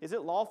him, "Is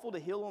it lawful to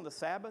heal on the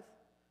Sabbath?"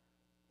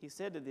 He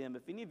said to them,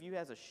 "If any of you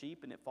has a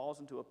sheep and it falls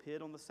into a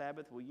pit on the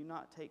Sabbath, will you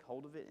not take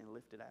hold of it and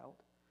lift it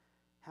out?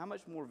 How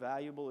much more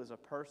valuable is a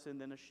person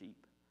than a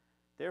sheep?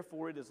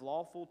 Therefore it is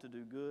lawful to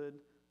do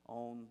good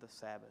on the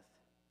Sabbath."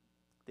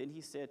 Then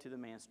he said to the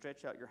man,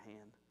 "Stretch out your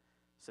hand."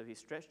 So he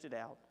stretched it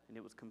out, and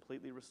it was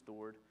completely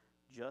restored,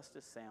 just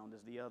as sound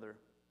as the other.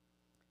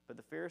 But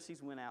the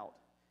Pharisees went out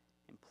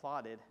and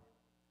plotted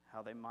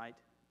how they might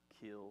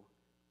kill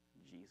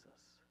Jesus.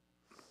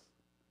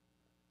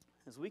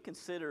 As we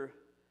consider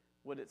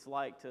what it's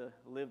like to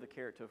live the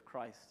character of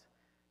Christ,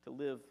 to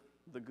live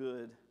the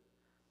good,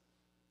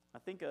 I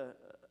think a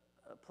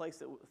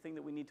thing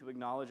that we need to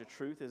acknowledge, a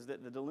truth, is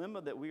that the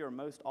dilemma that we are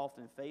most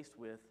often faced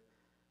with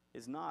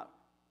is not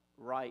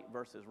right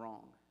versus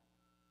wrong,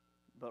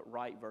 but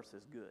right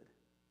versus good.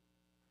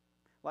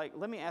 Like,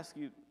 let me ask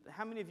you,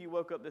 how many of you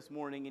woke up this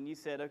morning and you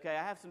said, "Okay,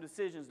 I have some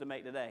decisions to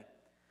make today.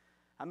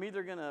 I'm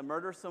either going to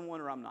murder someone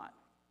or I'm not"?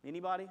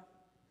 Anybody?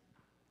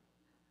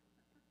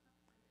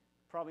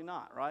 Probably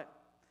not, right?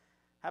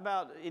 How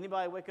about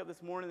anybody wake up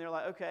this morning and they're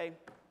like, "Okay,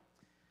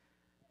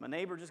 my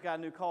neighbor just got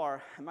a new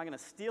car. Am I going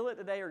to steal it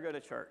today or go to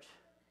church?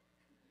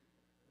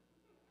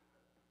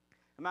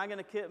 Am I going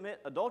to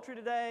commit adultery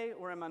today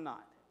or am I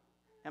not?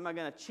 Am I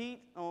going to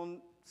cheat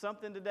on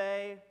something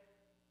today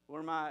or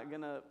am I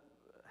going to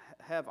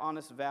have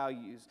honest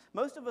values?"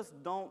 Most of us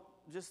don't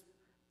just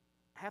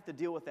have to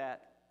deal with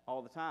that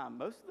all the time.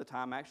 Most of the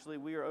time, actually,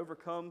 we are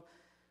overcome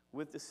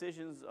with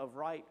decisions of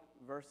right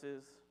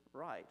versus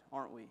right,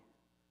 aren't we?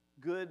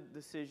 Good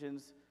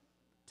decisions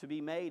to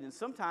be made. And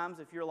sometimes,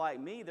 if you're like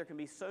me, there can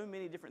be so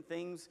many different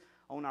things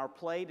on our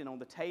plate and on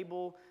the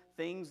table,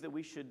 things that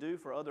we should do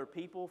for other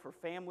people, for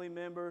family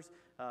members,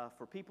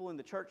 for people in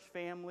the church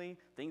family,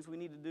 things we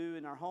need to do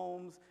in our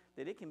homes,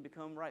 that it can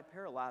become right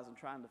paralyzing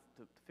trying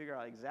to figure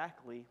out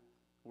exactly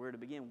where to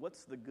begin.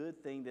 What's the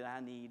good thing that I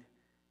need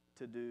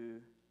to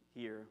do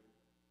here?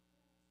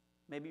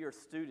 Maybe you're a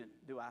student.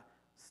 Do I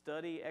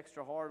study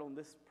extra hard on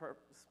this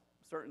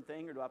certain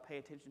thing, or do I pay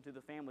attention to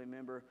the family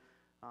member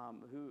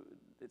who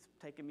it's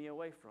taken me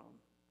away from?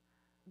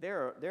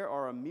 There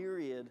are a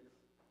myriad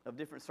of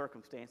different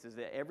circumstances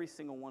that every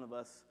single one of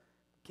us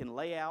can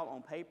lay out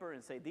on paper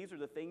and say, these are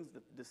the things,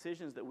 the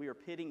decisions that we are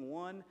pitting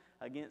one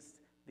against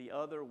the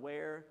other.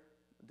 Where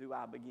do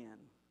I begin?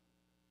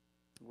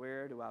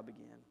 Where do I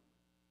begin?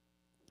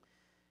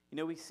 You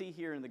know, we see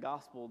here in the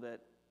gospel that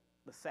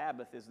the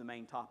Sabbath is the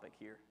main topic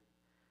here.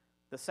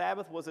 The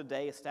Sabbath was a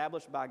day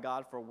established by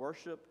God for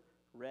worship,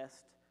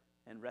 rest,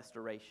 and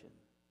restoration.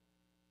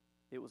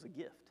 It was a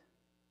gift.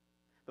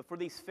 But for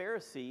these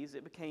Pharisees,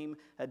 it became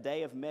a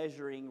day of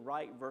measuring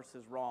right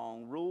versus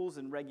wrong, rules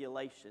and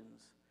regulations.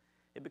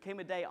 It became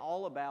a day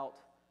all about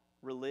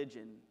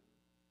religion.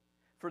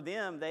 For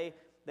them, they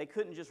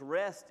couldn't just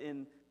rest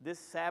in this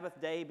Sabbath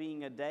day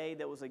being a day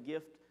that was a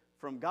gift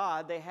from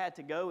God. They had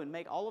to go and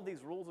make all of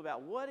these rules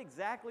about what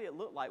exactly it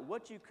looked like,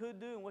 what you could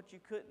do and what you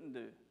couldn't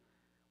do,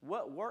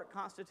 what work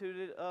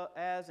constituted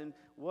as and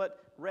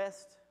what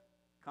rest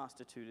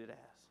constituted as.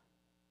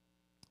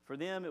 For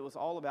them, it was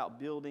all about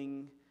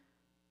building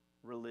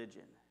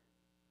religion.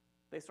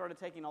 They started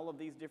taking all of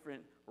these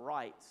different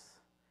rights,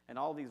 and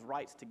all of these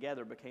rights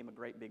together became a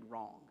great big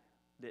wrong,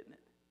 didn't it?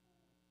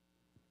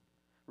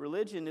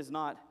 Religion is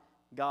not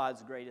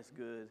God's greatest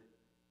good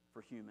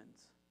for humans.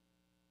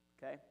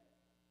 Okay?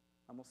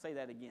 I'm going to say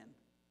that again.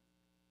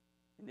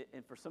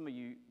 And for some of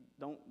you,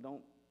 don't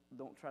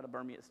try to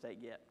burn me at the stake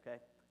yet, okay?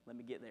 Let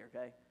me get there,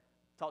 okay?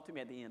 Talk to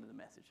me at the end of the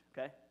message,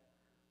 okay?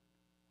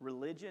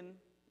 Religion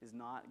is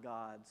not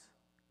God's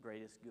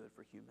greatest good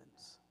for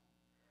humans.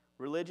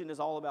 Religion is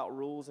all about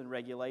rules and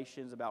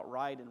regulations, about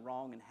right and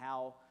wrong and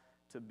how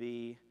to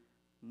be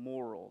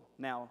moral.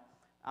 Now,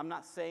 I'm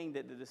not saying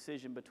that the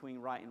decision between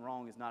right and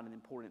wrong is not an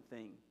important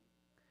thing.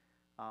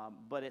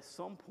 But at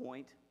some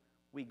point,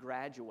 we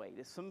graduate.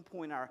 At some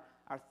point,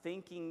 our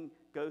thinking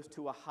goes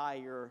to a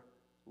higher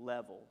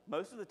level.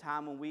 Most of the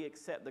time when we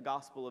accept the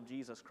gospel of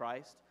Jesus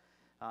Christ,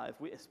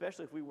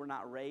 especially if we were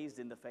not raised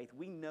in the faith,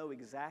 we know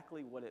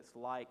exactly what it's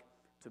like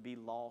to be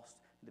lost,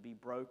 to be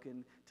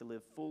broken, to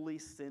live fully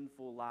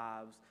sinful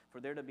lives, for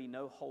there to be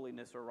no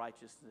holiness or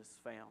righteousness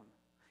found.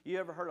 You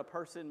ever heard a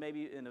person,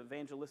 maybe in an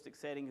evangelistic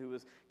setting, who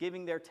was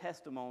giving their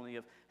testimony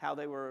of how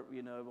they were,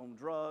 on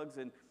drugs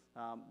and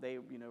they,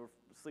 were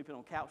sleeping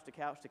on couch to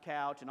couch to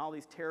couch, and all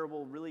these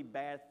terrible, really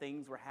bad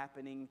things were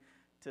happening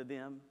to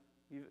them?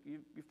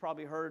 You've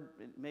probably heard,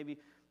 maybe,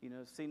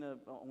 seen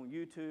on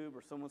YouTube,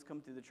 or someone's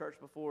come to the church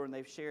before and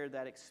they've shared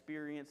that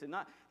experience. And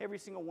not every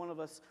single one of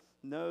us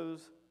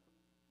knows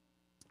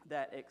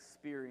that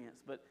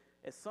experience. But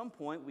at some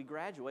point, we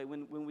graduate.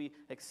 When we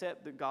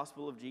accept the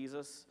gospel of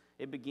Jesus,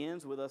 it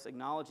begins with us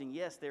acknowledging,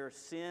 yes, there is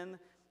sin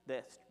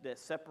that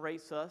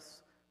separates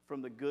us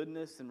from the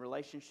goodness and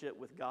relationship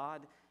with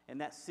God. And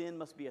that sin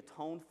must be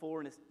atoned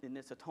for, and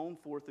it's atoned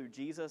for through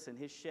Jesus and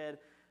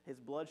His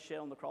blood shed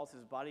on the cross,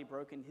 His body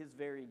broken, His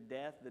very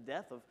death, the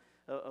death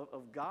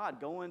of God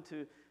going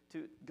through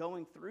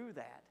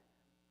that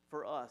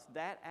for us.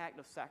 That act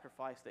of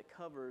sacrifice that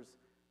covers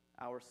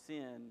our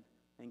sin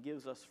and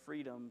gives us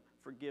freedom,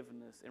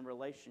 forgiveness, and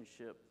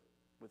relationship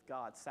with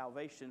God,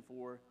 salvation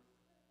for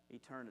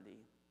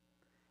eternity.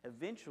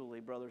 Eventually,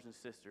 brothers and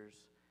sisters,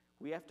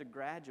 we have to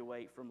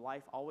graduate from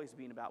life always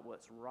being about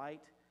what's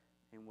right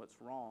and what's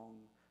wrong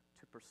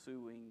to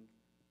pursuing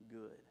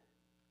good.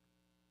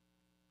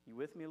 You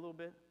with me a little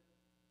bit?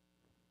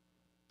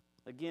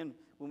 Again,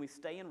 when we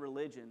stay in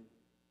religion,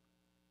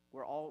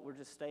 we're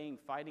just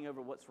fighting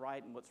over what's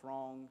right and what's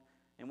wrong,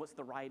 and what's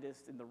the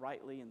rightest and the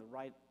rightly and the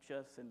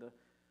righteous and the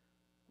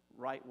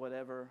right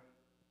whatever.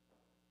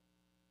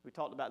 We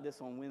talked about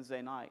this on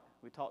Wednesday night.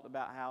 We talked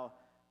about how,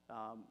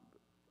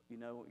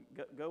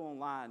 go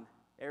online.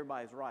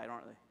 Everybody's right,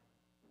 aren't they?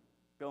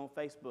 Go on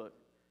Facebook.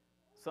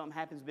 Something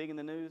happens big in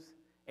the news.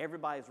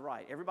 Everybody's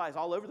right. Everybody's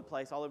all over the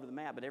place, all over the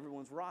map, but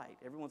everyone's right.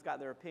 Everyone's got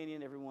their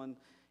opinion. Everyone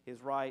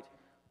is right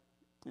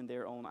in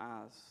their own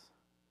eyes.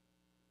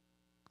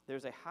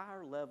 There's a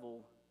higher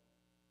level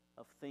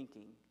of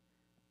thinking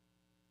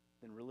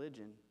than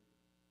religion,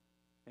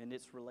 and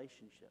it's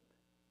relationship.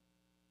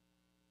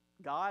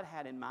 God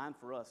had in mind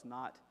for us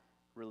not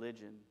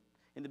religion.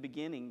 In the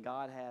beginning,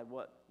 God had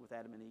what with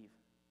Adam and Eve?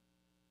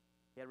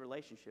 He had a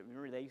relationship.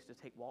 Remember, they used to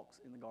take walks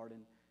in the garden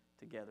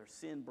together.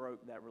 Sin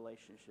broke that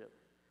relationship.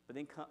 But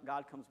then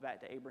God comes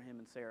back to Abraham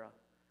and Sarah.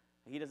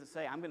 He doesn't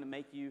say, I'm going to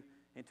make you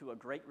into a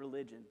great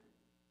religion.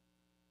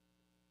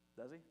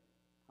 Does he?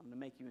 I'm going to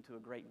make you into a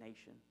great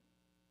nation,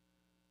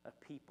 a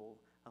people,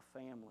 a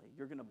family.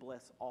 You're going to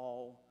bless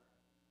all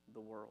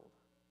the world.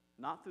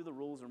 Not through the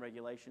rules and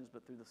regulations,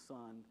 but through the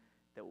Son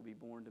that will be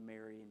born to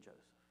Mary and Joseph.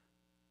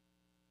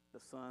 The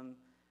Son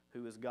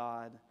who is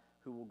God,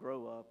 who will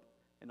grow up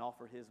and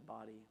offer His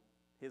body,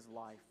 His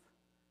life,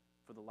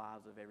 for the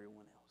lives of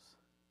everyone else.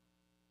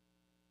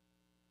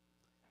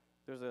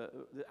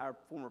 Our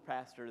former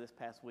pastor this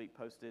past week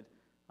posted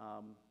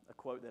a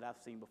quote that I've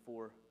seen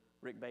before.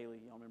 Rick Bailey,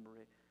 y'all remember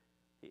Rick?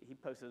 He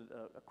posted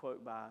a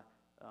quote by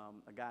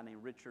a guy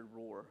named Richard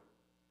Rohr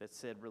that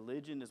said,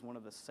 "Religion is one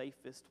of the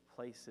safest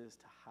places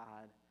to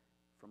hide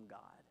from God."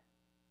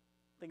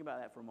 Think about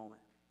that for a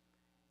moment.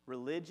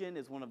 Religion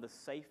is one of the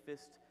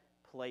safest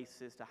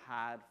places to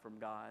hide from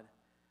God.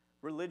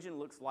 Religion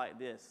looks like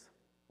this.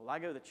 Well, I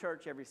go to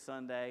church every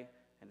Sunday,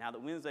 and now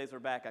that Wednesdays are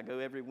back, I go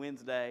every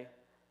Wednesday.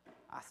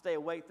 I stay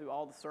awake through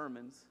all the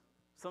sermons.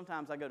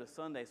 Sometimes I go to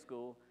Sunday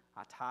school.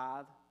 I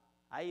tithe.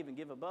 I even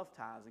give above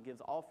tithes and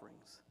give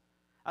offerings.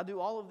 I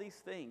do all of these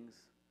things.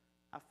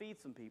 I feed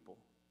some people.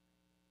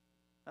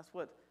 That's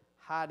what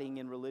hiding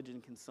in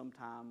religion can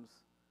sometimes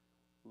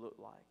look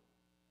like.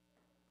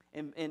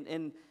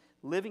 And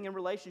living in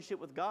relationship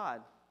with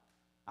God,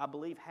 I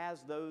believe,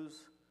 has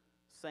those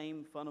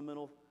same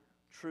fundamental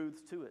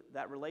truths to it.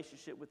 That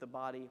relationship with the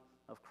body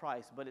of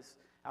Christ. But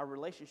our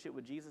relationship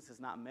with Jesus is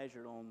not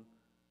measured on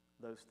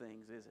those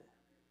things, is it?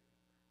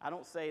 I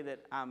don't say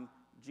that I'm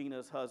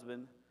Gina's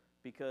husband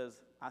because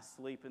I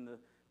sleep in the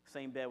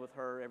same bed with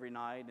her every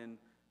night and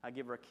I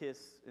give her a kiss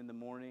in the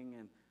morning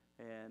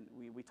and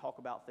we talk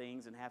about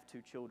things and have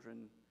 2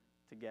 children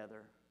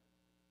together.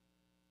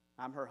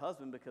 I'm her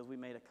husband because we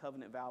made a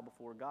covenant vow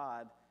before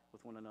God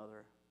with one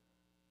another.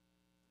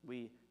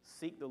 We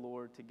seek the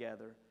Lord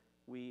together.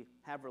 We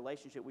have a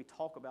relationship. We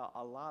talk about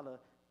a lot of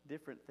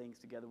different things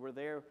together. We're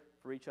there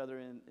for each other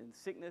in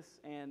sickness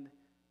and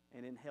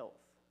in health.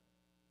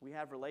 We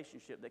have a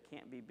relationship that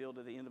can't be built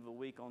at the end of the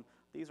week on,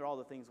 these are all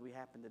the things we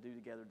happen to do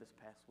together this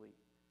past week.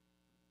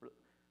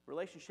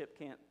 Relationship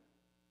can't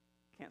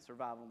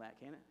survive on that,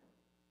 can it?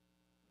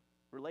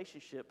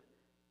 Relationship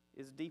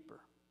is deeper.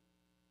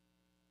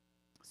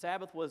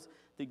 Sabbath was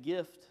the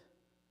gift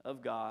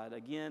of God,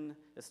 again,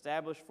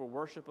 established for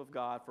worship of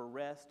God, for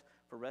rest,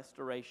 for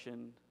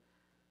restoration,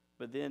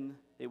 but then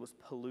it was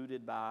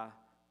polluted by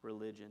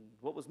religion.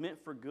 What was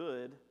meant for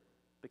good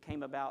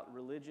became about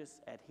religious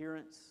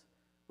adherence,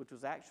 which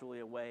was actually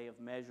a way of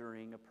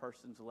measuring a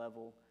person's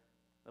level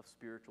of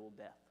spiritual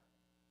death.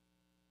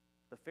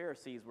 The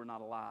Pharisees were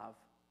not alive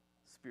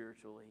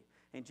spiritually.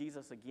 And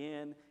Jesus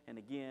again and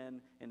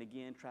again and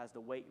again tries to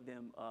wake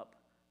them up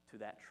to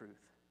that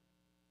truth.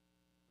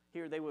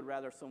 Here they would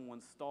rather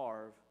someone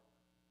starve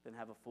than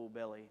have a full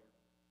belly,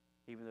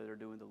 even though they're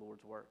doing the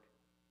Lord's work.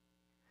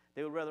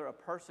 They would rather a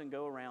person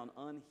go around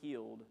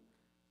unhealed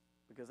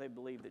because they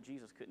believed that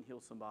Jesus couldn't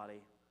heal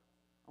somebody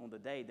on the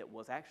day that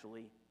was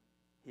actually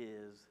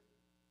his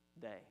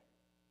day.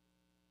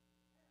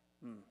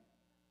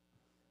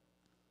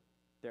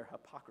 Their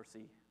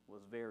hypocrisy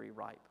was very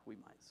ripe, we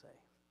might say.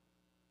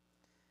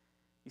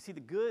 You see, the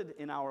good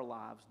in our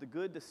lives, the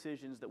good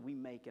decisions that we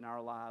make in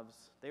our lives,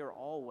 they are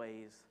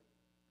always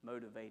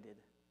motivated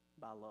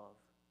by love.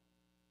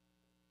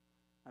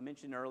 I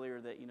mentioned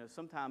earlier that,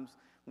 sometimes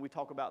when we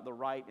talk about the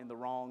right and the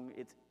wrong,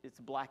 it's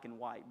black and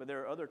white. But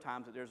there are other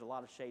times that there's a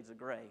lot of shades of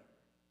gray,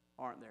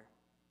 aren't there?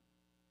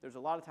 There's a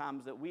lot of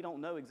times that we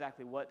don't know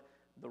exactly what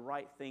the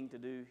right thing to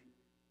do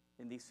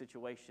in these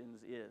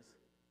situations is.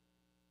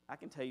 I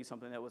can tell you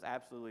something that was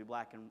absolutely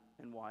black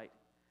and white.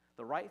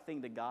 The right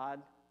thing to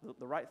God,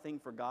 the right thing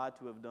for God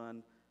to have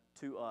done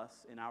to us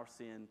in our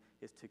sin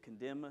is to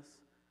condemn us,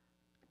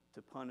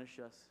 to punish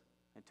us,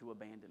 and to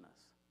abandon us.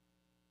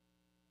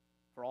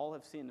 For all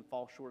have sinned and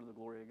fall short of the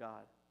glory of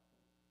God.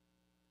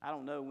 I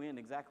don't know when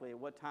exactly, at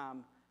what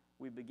time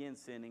we begin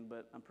sinning,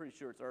 but I'm pretty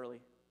sure it's early,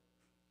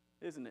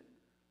 isn't it?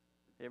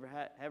 Ever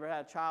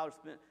had a child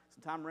spend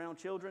some time around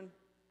children?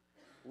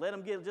 Let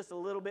them get just a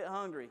little bit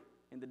hungry,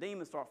 and the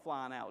demons start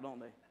flying out, don't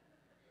they?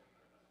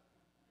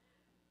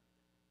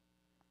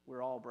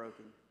 We're all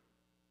broken.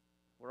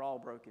 We're all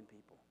broken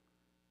people.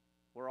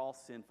 We're all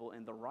sinful,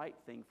 and the right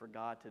thing for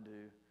God to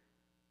do,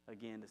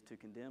 again, is to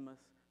condemn us,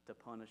 to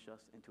punish us,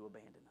 and to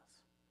abandon us.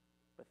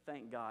 But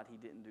thank God he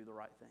didn't do the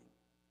right thing.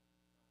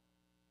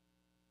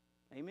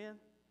 Amen?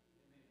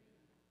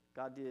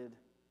 God did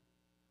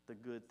the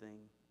good thing.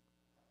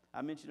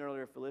 I mentioned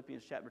earlier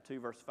Philippians chapter 2,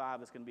 verse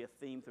 5 is going to be a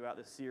theme throughout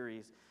this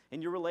series.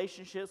 In your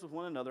relationships with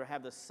one another,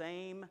 have the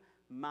same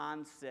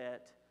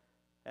mindset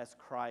as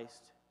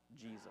Christ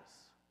Jesus.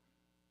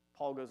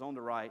 Paul goes on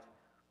to write,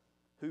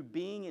 who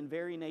being in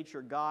very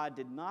nature God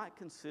did not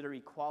consider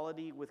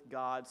equality with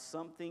God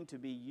something to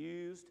be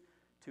used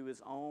to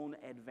his own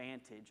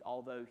advantage,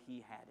 although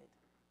he had it.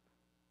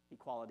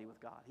 Equality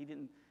with God. He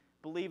didn't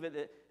believe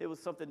that it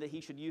was something that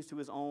he should use to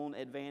his own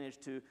advantage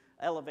to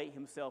elevate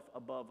himself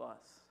above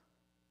us.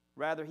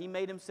 Rather, he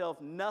made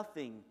himself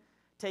nothing,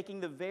 taking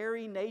the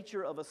very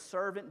nature of a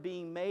servant,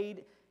 being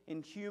made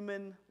in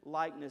human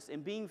likeness,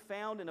 and being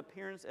found in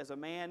appearance as a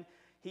man,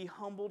 he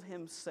humbled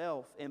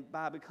himself, and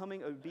by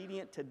becoming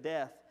obedient to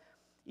death,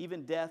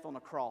 even death on a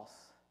cross.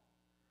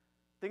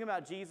 Think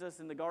about Jesus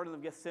in the Garden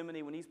of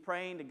Gethsemane when he's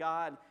praying to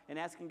God and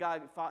asking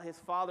God, his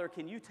Father,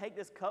 can you take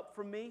this cup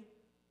from me?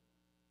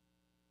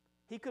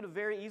 He could have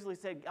very easily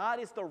said, God,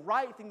 it's the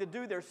right thing to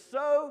do. They're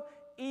so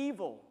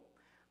evil.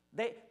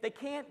 They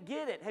can't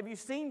get it. Have you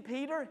seen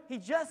Peter? He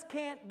just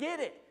can't get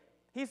it.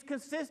 He's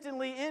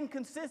consistently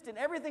inconsistent.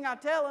 Everything I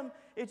tell him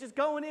is just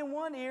going in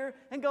one ear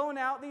and going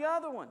out the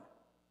other one.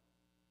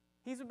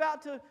 He's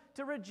about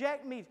to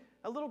reject me.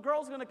 A little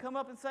girl's going to come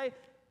up and say,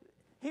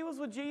 he was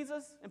with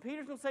Jesus, and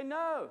Peter's going to say,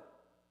 no.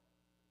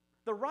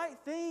 The right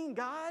thing,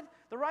 God,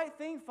 the right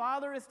thing,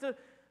 Father, is to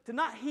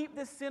not heap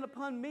this sin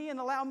upon me and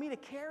allow me to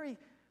carry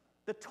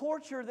the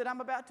torture that I'm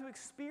about to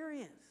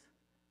experience.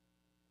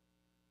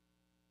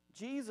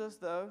 Jesus,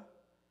 though,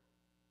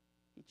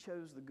 he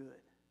chose the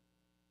good.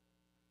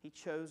 He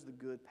chose the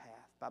good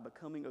path by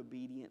becoming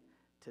obedient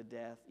to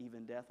death,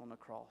 even death on the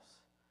cross.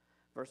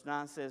 Verse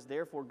 9 says,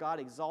 therefore God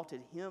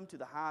exalted him to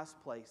the highest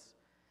place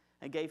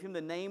and gave him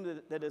the name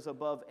that is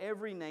above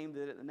every name,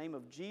 that at the name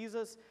of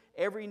Jesus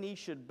every knee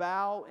should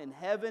bow in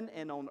heaven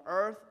and on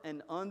earth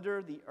and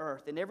under the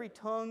earth, and every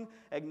tongue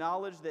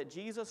acknowledge that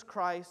Jesus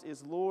Christ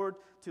is Lord,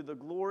 to the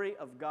glory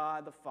of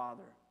God the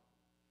Father.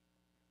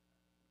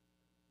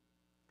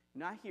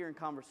 I hear in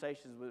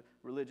conversations with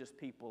religious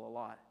people a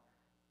lot,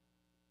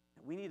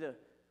 we need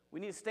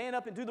to stand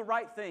up and do the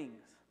right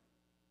things.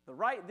 The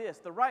right this,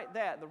 the right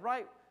that, the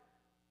right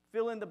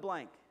fill in the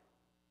blank.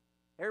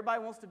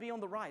 Everybody wants to be on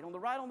the right, on the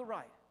right, on the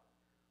right.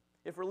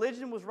 If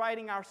religion was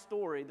writing our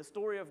story, the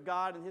story of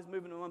God and his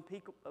movement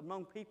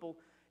among people,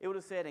 it would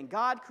have said, and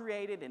God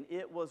created and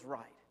it was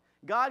right.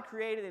 God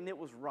created and it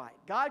was right.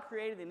 God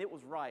created and it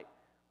was right.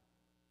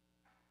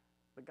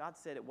 But God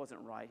said it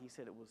wasn't right. He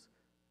said it was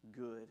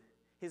good.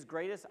 His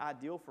greatest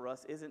ideal for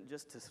us isn't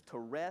just to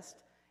rest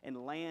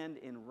and land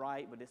in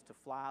right, but it's to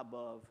fly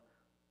above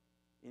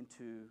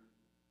into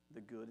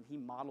the good. And he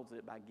models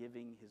it by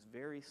giving his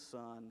very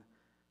Son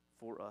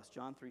for us.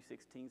 John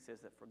 3:16 says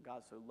that for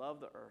God so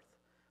loved the earth,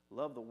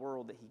 loved the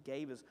world, that he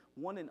gave his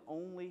one and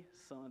only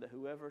Son, that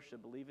whoever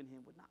should believe in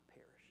him would not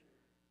perish,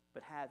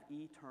 but have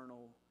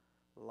eternal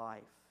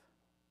life.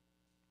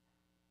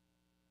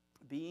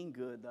 Being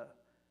good, though,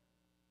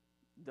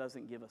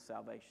 doesn't give us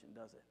salvation,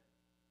 does it?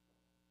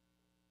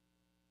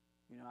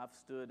 I've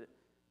stood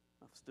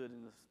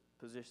in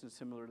a position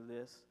similar to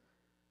this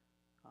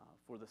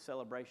for the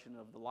celebration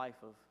of the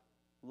life of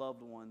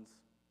loved ones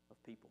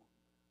of people.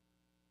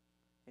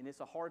 And it's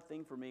a hard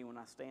thing for me when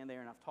I stand there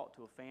and I've talked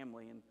to a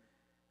family and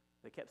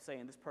they kept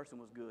saying, this person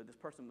was good, this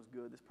person was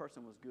good, this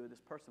person was good,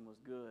 this person was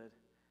good,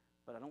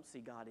 but I don't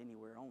see God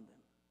anywhere on them.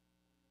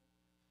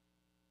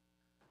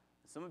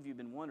 Some of you have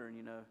been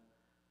wondering,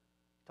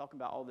 talking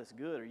about all this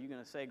good, are you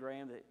going to say,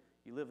 Graham, that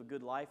you live a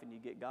good life and you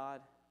get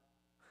God?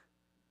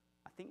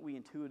 I think we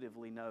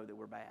intuitively know that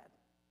we're bad.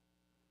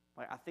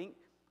 Like I think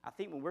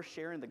when we're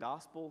sharing the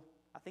gospel,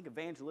 I think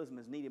evangelism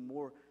is needed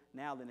more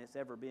now than it's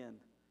ever been.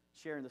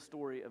 Sharing the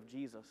story of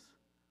Jesus.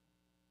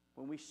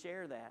 When we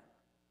share that,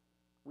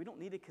 we don't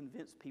need to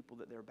convince people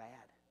that they're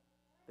bad,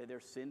 that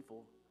they're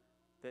sinful,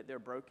 that they're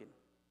broken.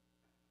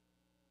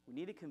 We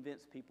need to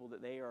convince people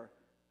that they have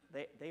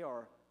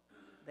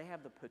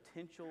the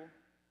potential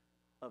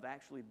of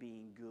actually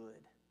being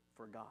good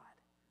for God.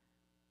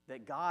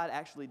 That God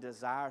actually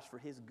desires for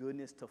His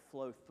goodness to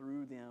flow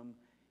through them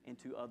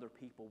into other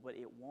people. But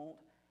it won't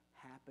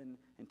happen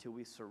until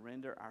we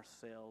surrender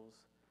ourselves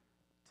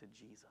to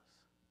Jesus.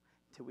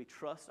 Until we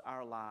trust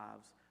our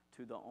lives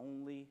to the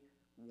only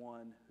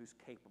one who's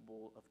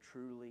capable of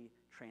truly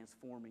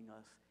transforming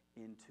us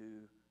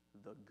into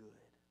the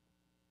good.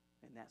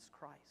 And that's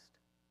Christ.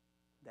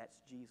 That's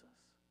Jesus.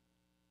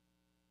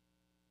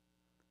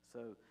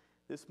 So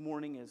this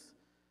morning, as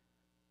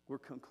we're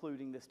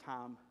concluding this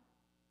time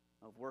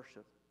of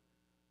worship,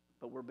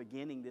 but we're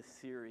beginning this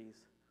series.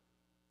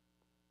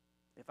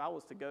 If I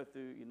was to go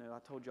through, I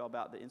told y'all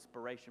about the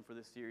inspiration for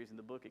this series and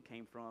the book it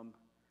came from.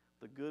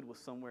 The good was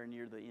somewhere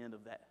near the end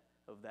of that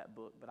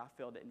book, but I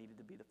felt it needed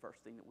to be the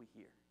first thing that we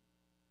hear.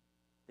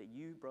 That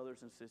you,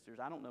 brothers and sisters,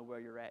 I don't know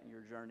where you're at in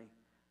your journey.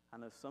 I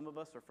know some of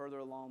us are further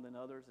along than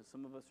others, and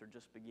some of us are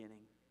just beginning.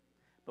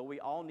 But we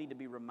all need to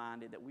be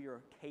reminded that we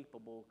are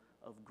capable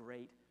of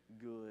great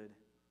good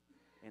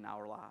in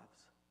our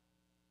lives.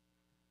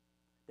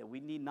 That we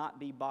need not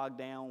be bogged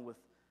down with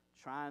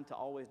trying to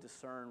always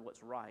discern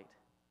what's right.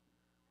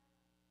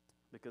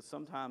 Because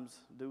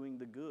sometimes doing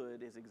the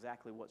good is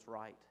exactly what's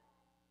right.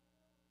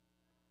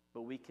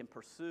 But we can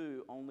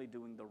pursue only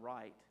doing the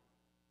right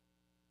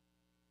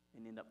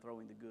and end up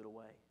throwing the good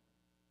away.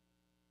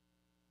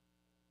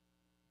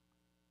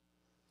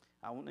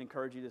 I want to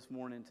encourage you this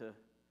morning to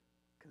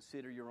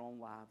consider your own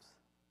lives.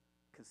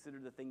 Consider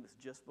the thing that's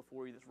just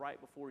before you, that's right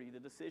before you, the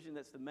decision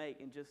that's to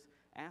make, and just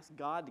ask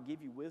God to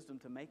give you wisdom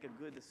to make a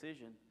good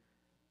decision.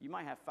 You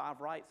might have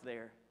 5 rights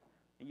there,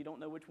 and you don't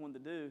know which one to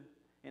do,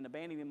 and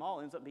abandoning them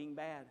all ends up being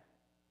bad.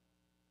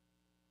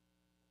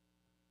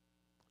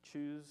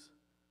 Choose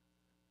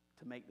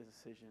to make the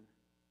decision.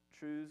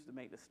 Choose to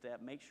make the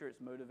step. Make sure it's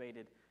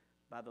motivated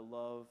by the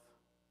love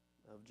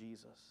of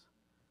Jesus.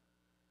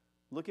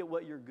 Look at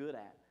what you're good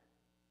at.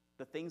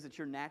 The things that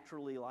you're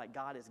naturally like.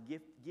 God has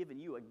given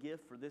you a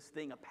gift for this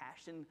thing, a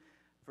passion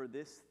for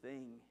this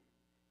thing.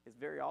 It's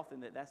very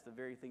often that's the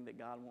very thing that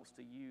God wants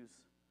to use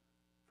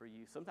for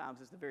you.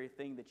 Sometimes it's the very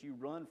thing that you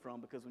run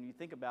from, because when you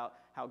think about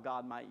how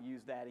God might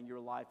use that in your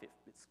life, it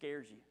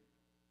scares you.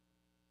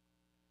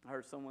 I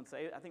heard someone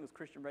say, I think it was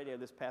Christian radio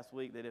this past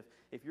week, that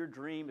if your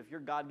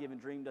God-given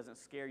dream doesn't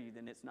scare you,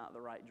 then it's not the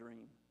right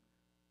dream.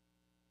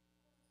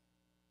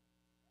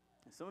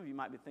 And some of you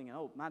might be thinking,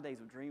 oh, my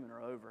days of dreaming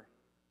are over.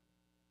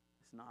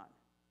 It's not.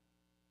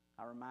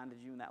 I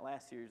reminded you in that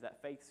last series,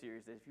 that faith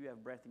series, that if you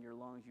have breath in your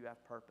lungs, you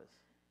have purpose.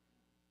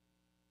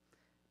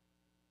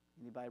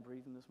 Anybody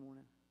breathing this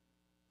morning?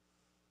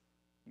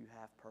 You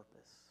have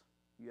purpose.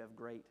 You have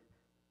great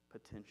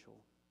potential.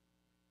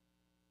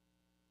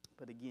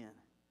 But again,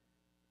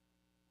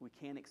 we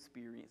can't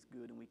experience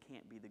good and we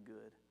can't be the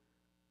good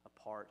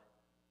apart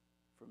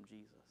from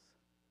Jesus.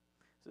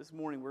 So this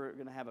morning we're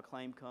going to have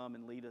Acclaim come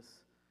and lead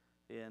us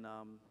in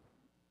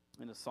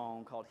a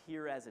song called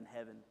Here as in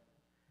Heaven.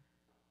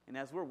 And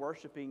as we're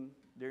worshiping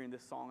during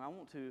this song, I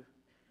want to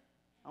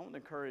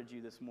encourage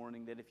you this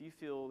morning that if you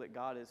feel that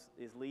God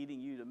is leading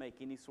you to make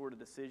any sort of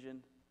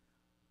decision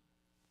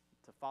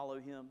to follow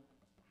Him,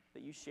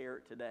 that you share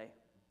it today.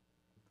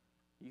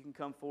 You can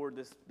come forward.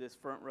 This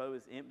front row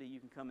is empty. You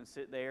can come and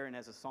sit there, and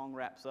as the song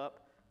wraps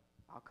up,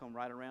 I'll come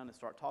right around and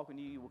start talking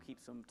to you. We'll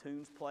keep some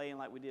tunes playing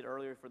like we did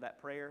earlier for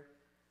that prayer,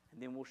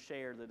 and then we'll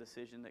share the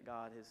decision that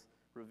God is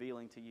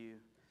revealing to you.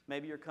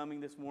 Maybe you're coming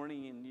this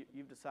morning and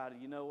you've decided,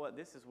 you know what,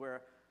 this is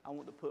where I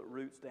want to put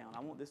roots down.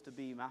 I want this to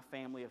be my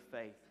family of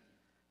faith.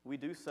 We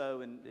do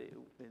so in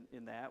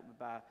that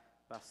by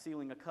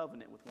sealing a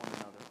covenant with one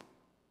another.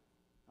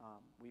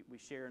 We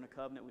share in a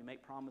covenant. We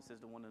make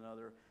promises to one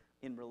another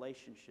in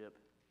relationship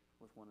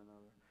with one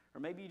another. Or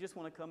maybe you just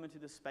want to come into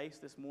this space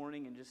this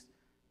morning and just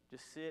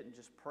sit and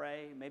just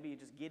pray. Maybe you're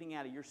just getting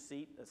out of your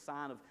seat, a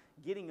sign of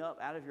getting up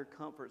out of your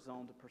comfort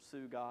zone to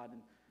pursue God.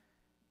 And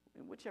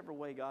in whichever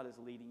way God is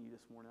leading you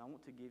this morning, I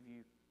want to give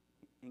you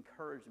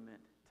encouragement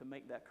to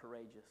make that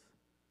courageous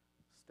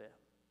step.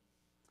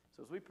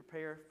 So as we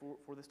prepare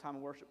for this time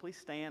of worship, please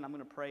stand. I'm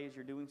going to pray as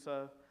you're doing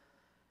so.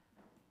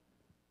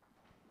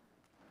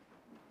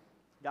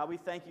 God, we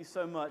thank you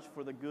so much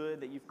for the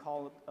good that you've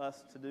called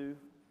us to do.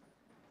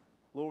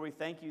 Lord, we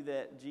thank you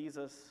that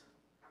Jesus,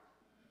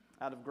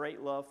 out of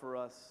great love for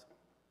us,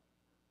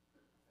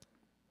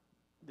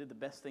 did the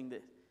best thing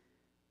that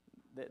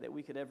that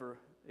we could ever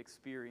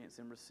experience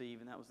and receive,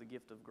 and that was the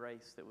gift of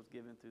grace that was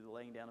given through the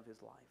laying down of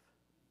his life.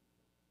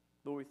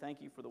 Lord, we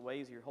thank you for the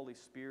ways your Holy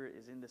Spirit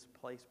is in this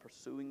place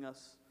pursuing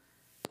us,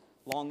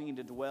 longing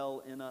to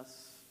dwell in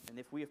us. And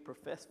if we have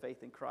professed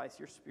faith in Christ,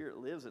 your Spirit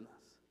lives in us.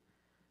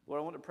 Lord,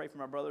 I want to pray for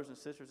my brothers and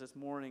sisters this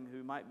morning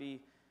who might be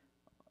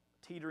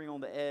teetering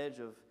on the edge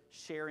of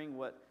sharing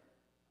what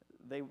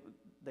they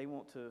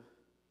want to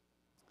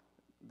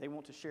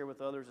share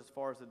with others as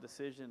far as the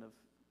decision of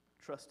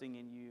trusting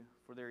in you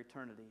for their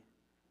eternity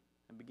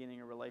and beginning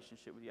a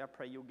relationship with you. I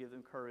pray you'll give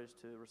them courage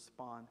to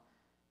respond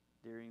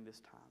during this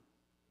time.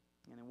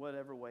 And in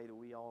whatever way do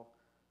we all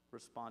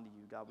respond to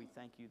you, God, we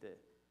thank you that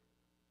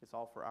it's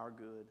all for our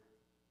good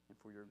and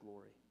for your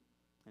glory.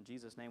 In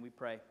Jesus' name we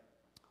pray.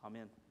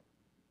 Amen.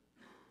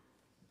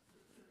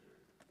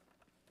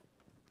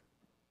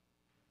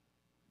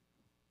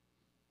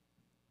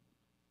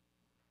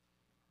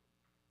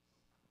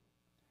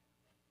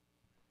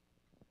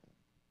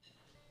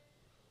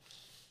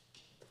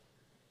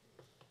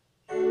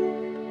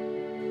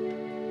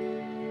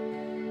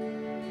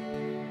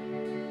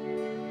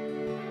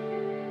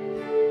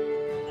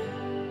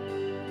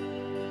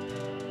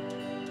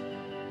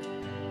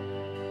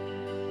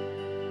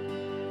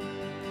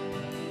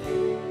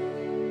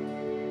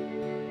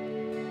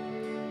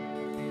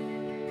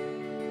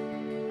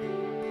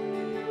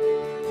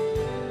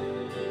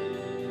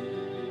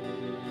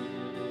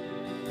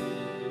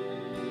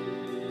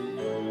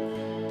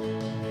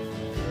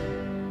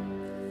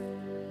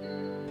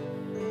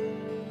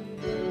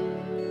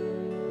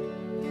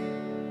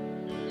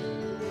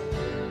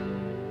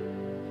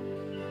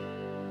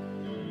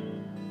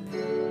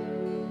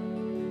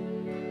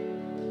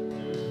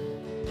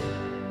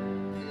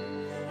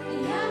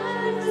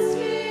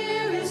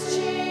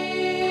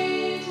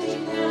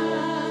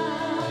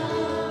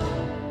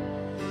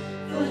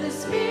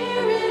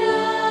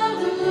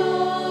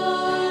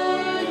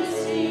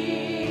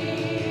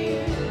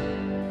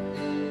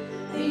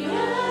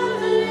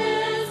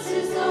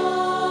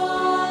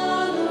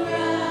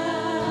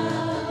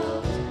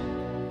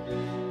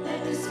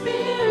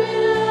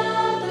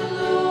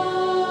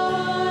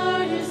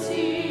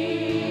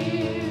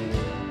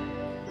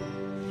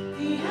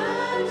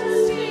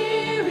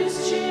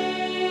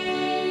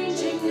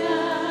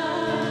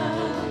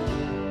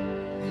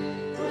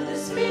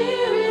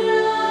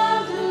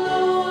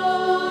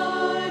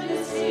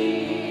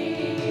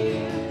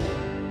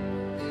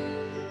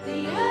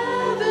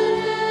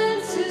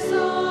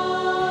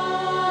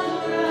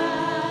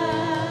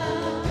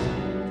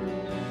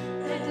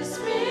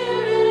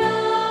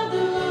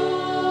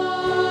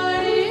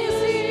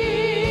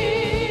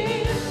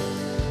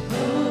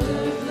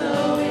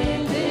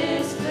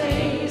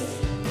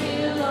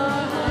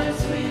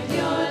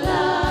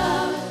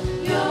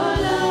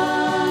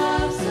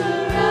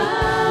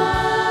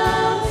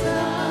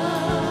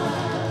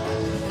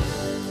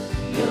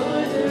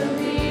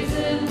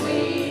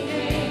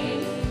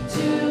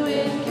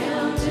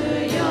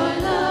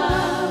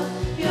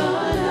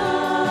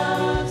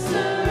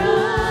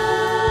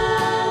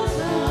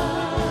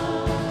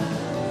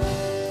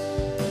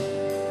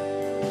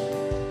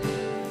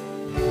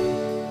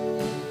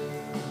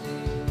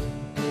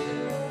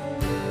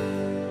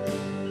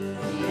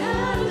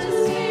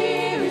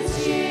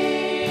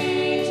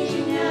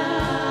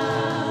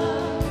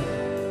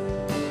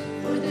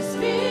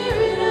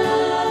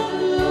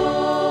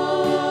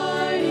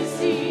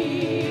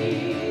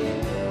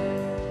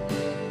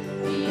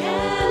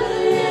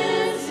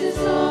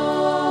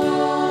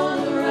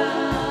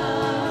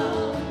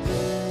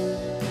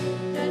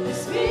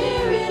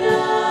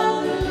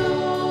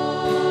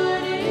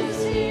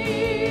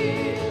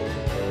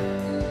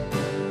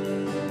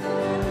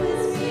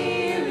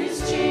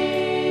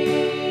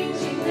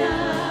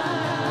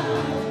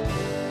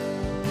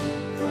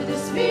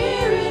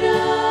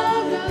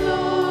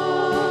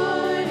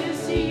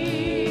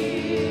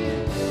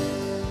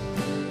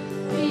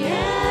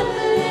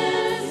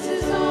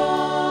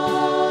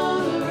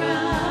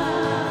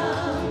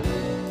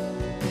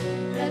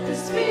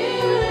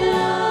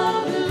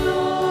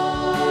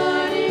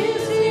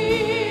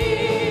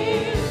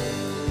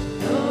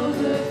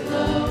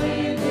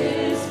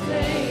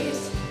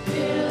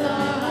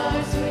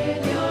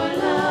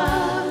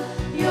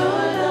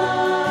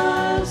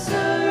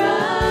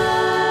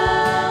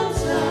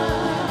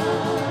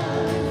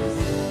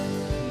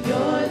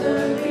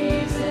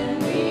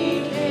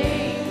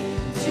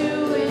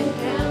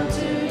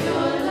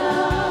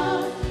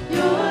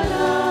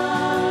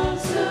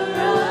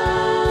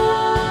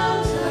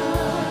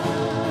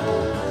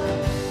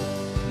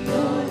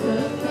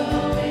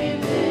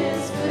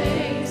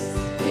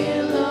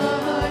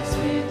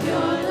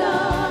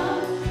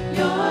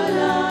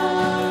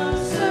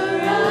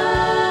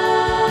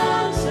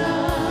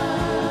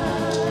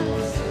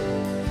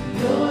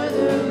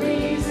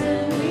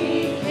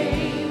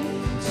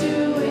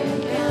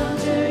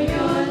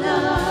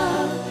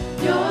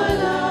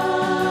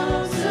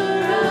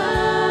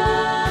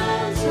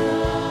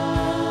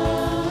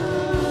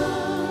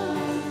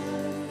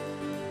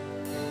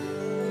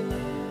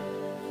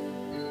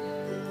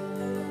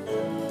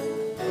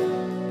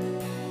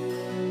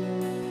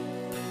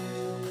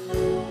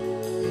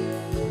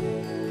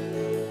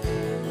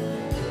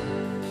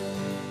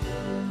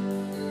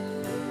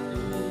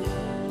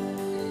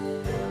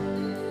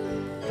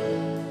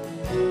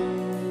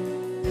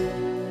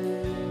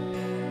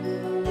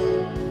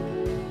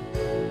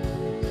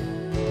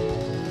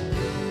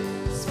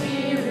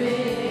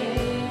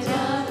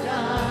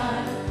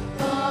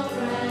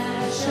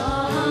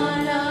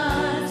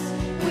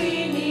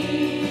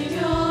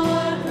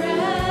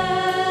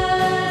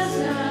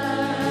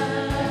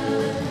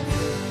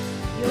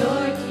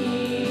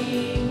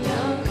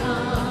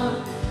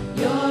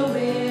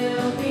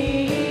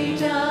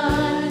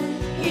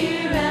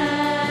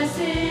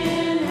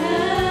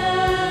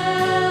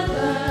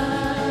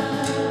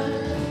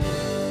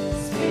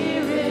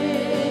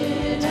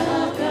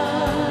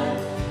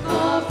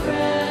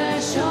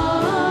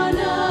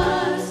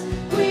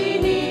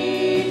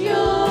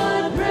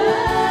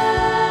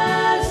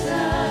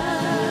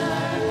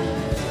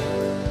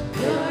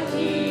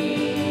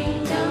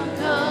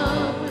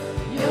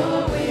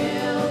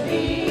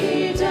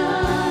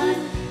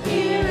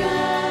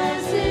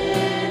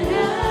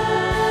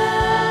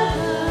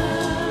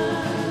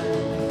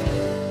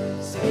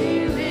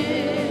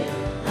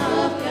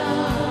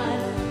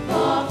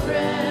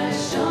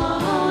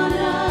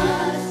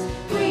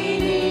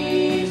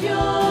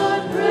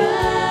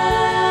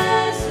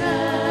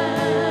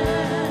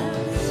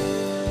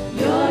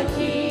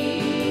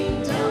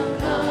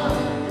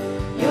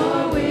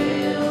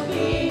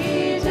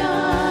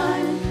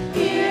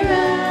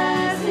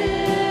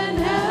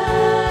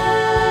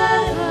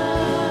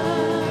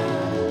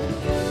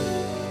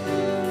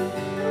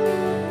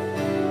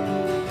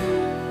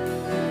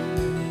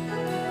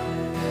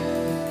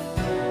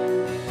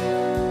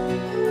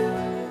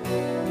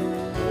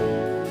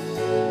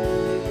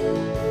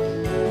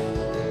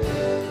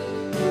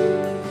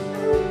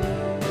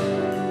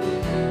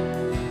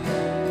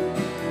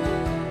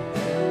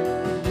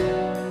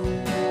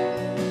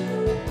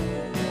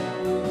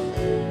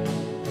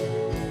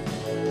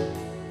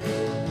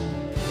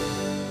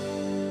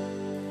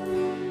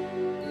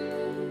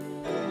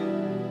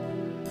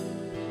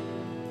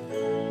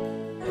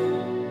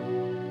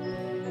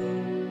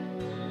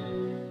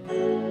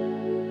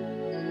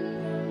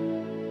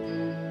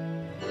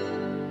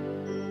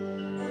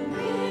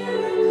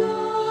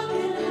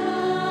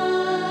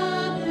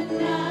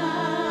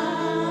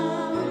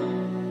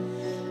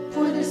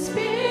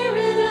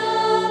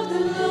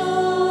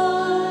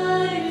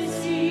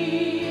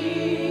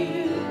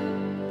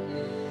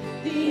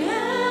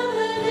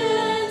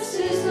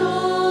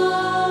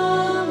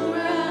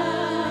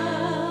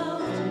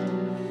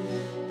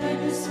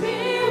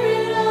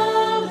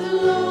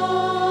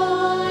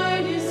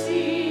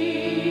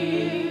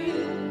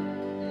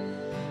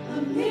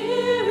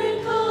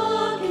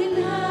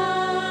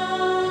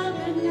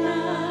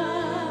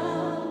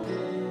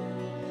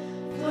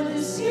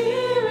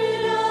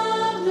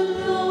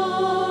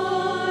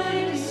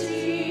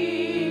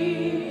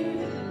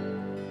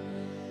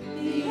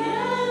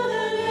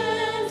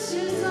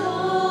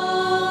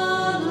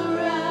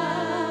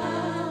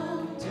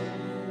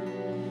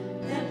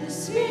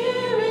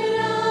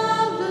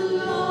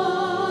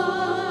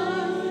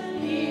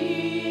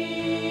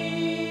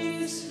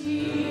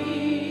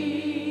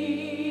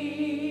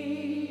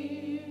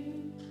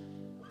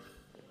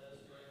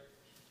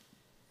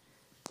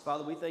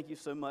 Father, we thank you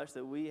so much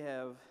that we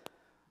have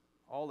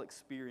all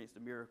experienced a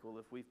miracle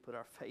if we've put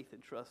our faith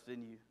and trust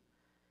in you.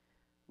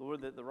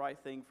 Lord, that the right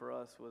thing for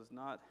us was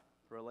not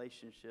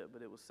relationship,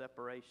 but it was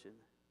separation.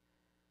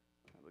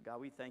 But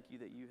God, we thank you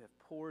that you have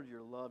poured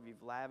your love,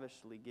 you've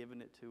lavishly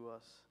given it to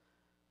us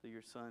through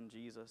your Son,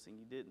 Jesus, and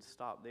you didn't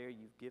stop there.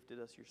 You've gifted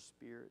us your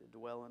Spirit to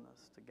dwell in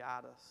us, to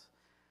guide us,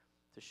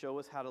 to show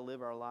us how to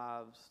live our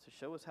lives, to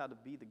show us how to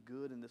be the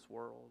good in this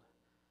world.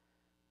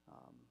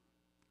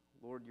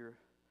 Lord, your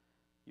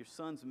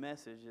Son's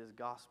message is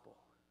gospel.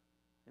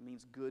 It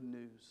means good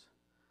news.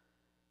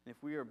 And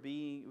if we are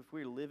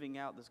living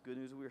out this good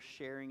news, we are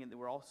sharing it, that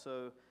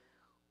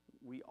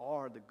we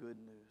are the good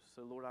news.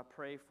 So Lord, I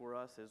pray for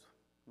us as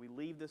we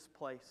leave this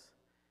place,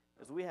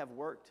 as we have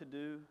work to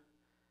do,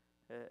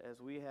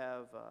 as we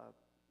have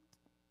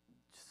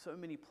so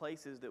many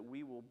places that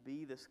we will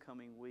be this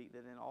coming week,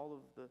 that in all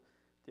of the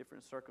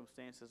different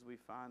circumstances we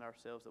find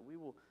ourselves, that we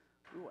will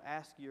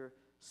ask your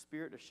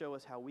Spirit to show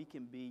us how we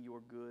can be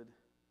your good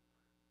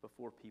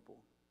before people,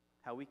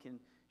 how we can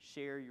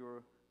share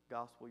your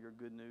gospel, your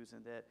good news,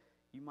 and that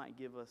you might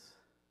give us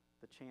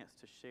the chance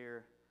to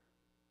share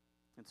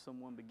in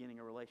someone beginning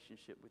a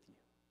relationship with you.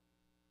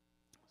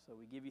 So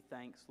we give you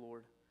thanks,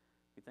 Lord.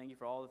 We thank you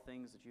for all the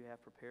things that you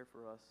have prepared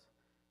for us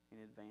in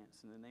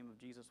advance. In the name of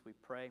Jesus we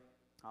pray.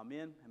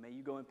 Amen. And may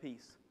you go in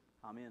peace.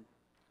 Amen.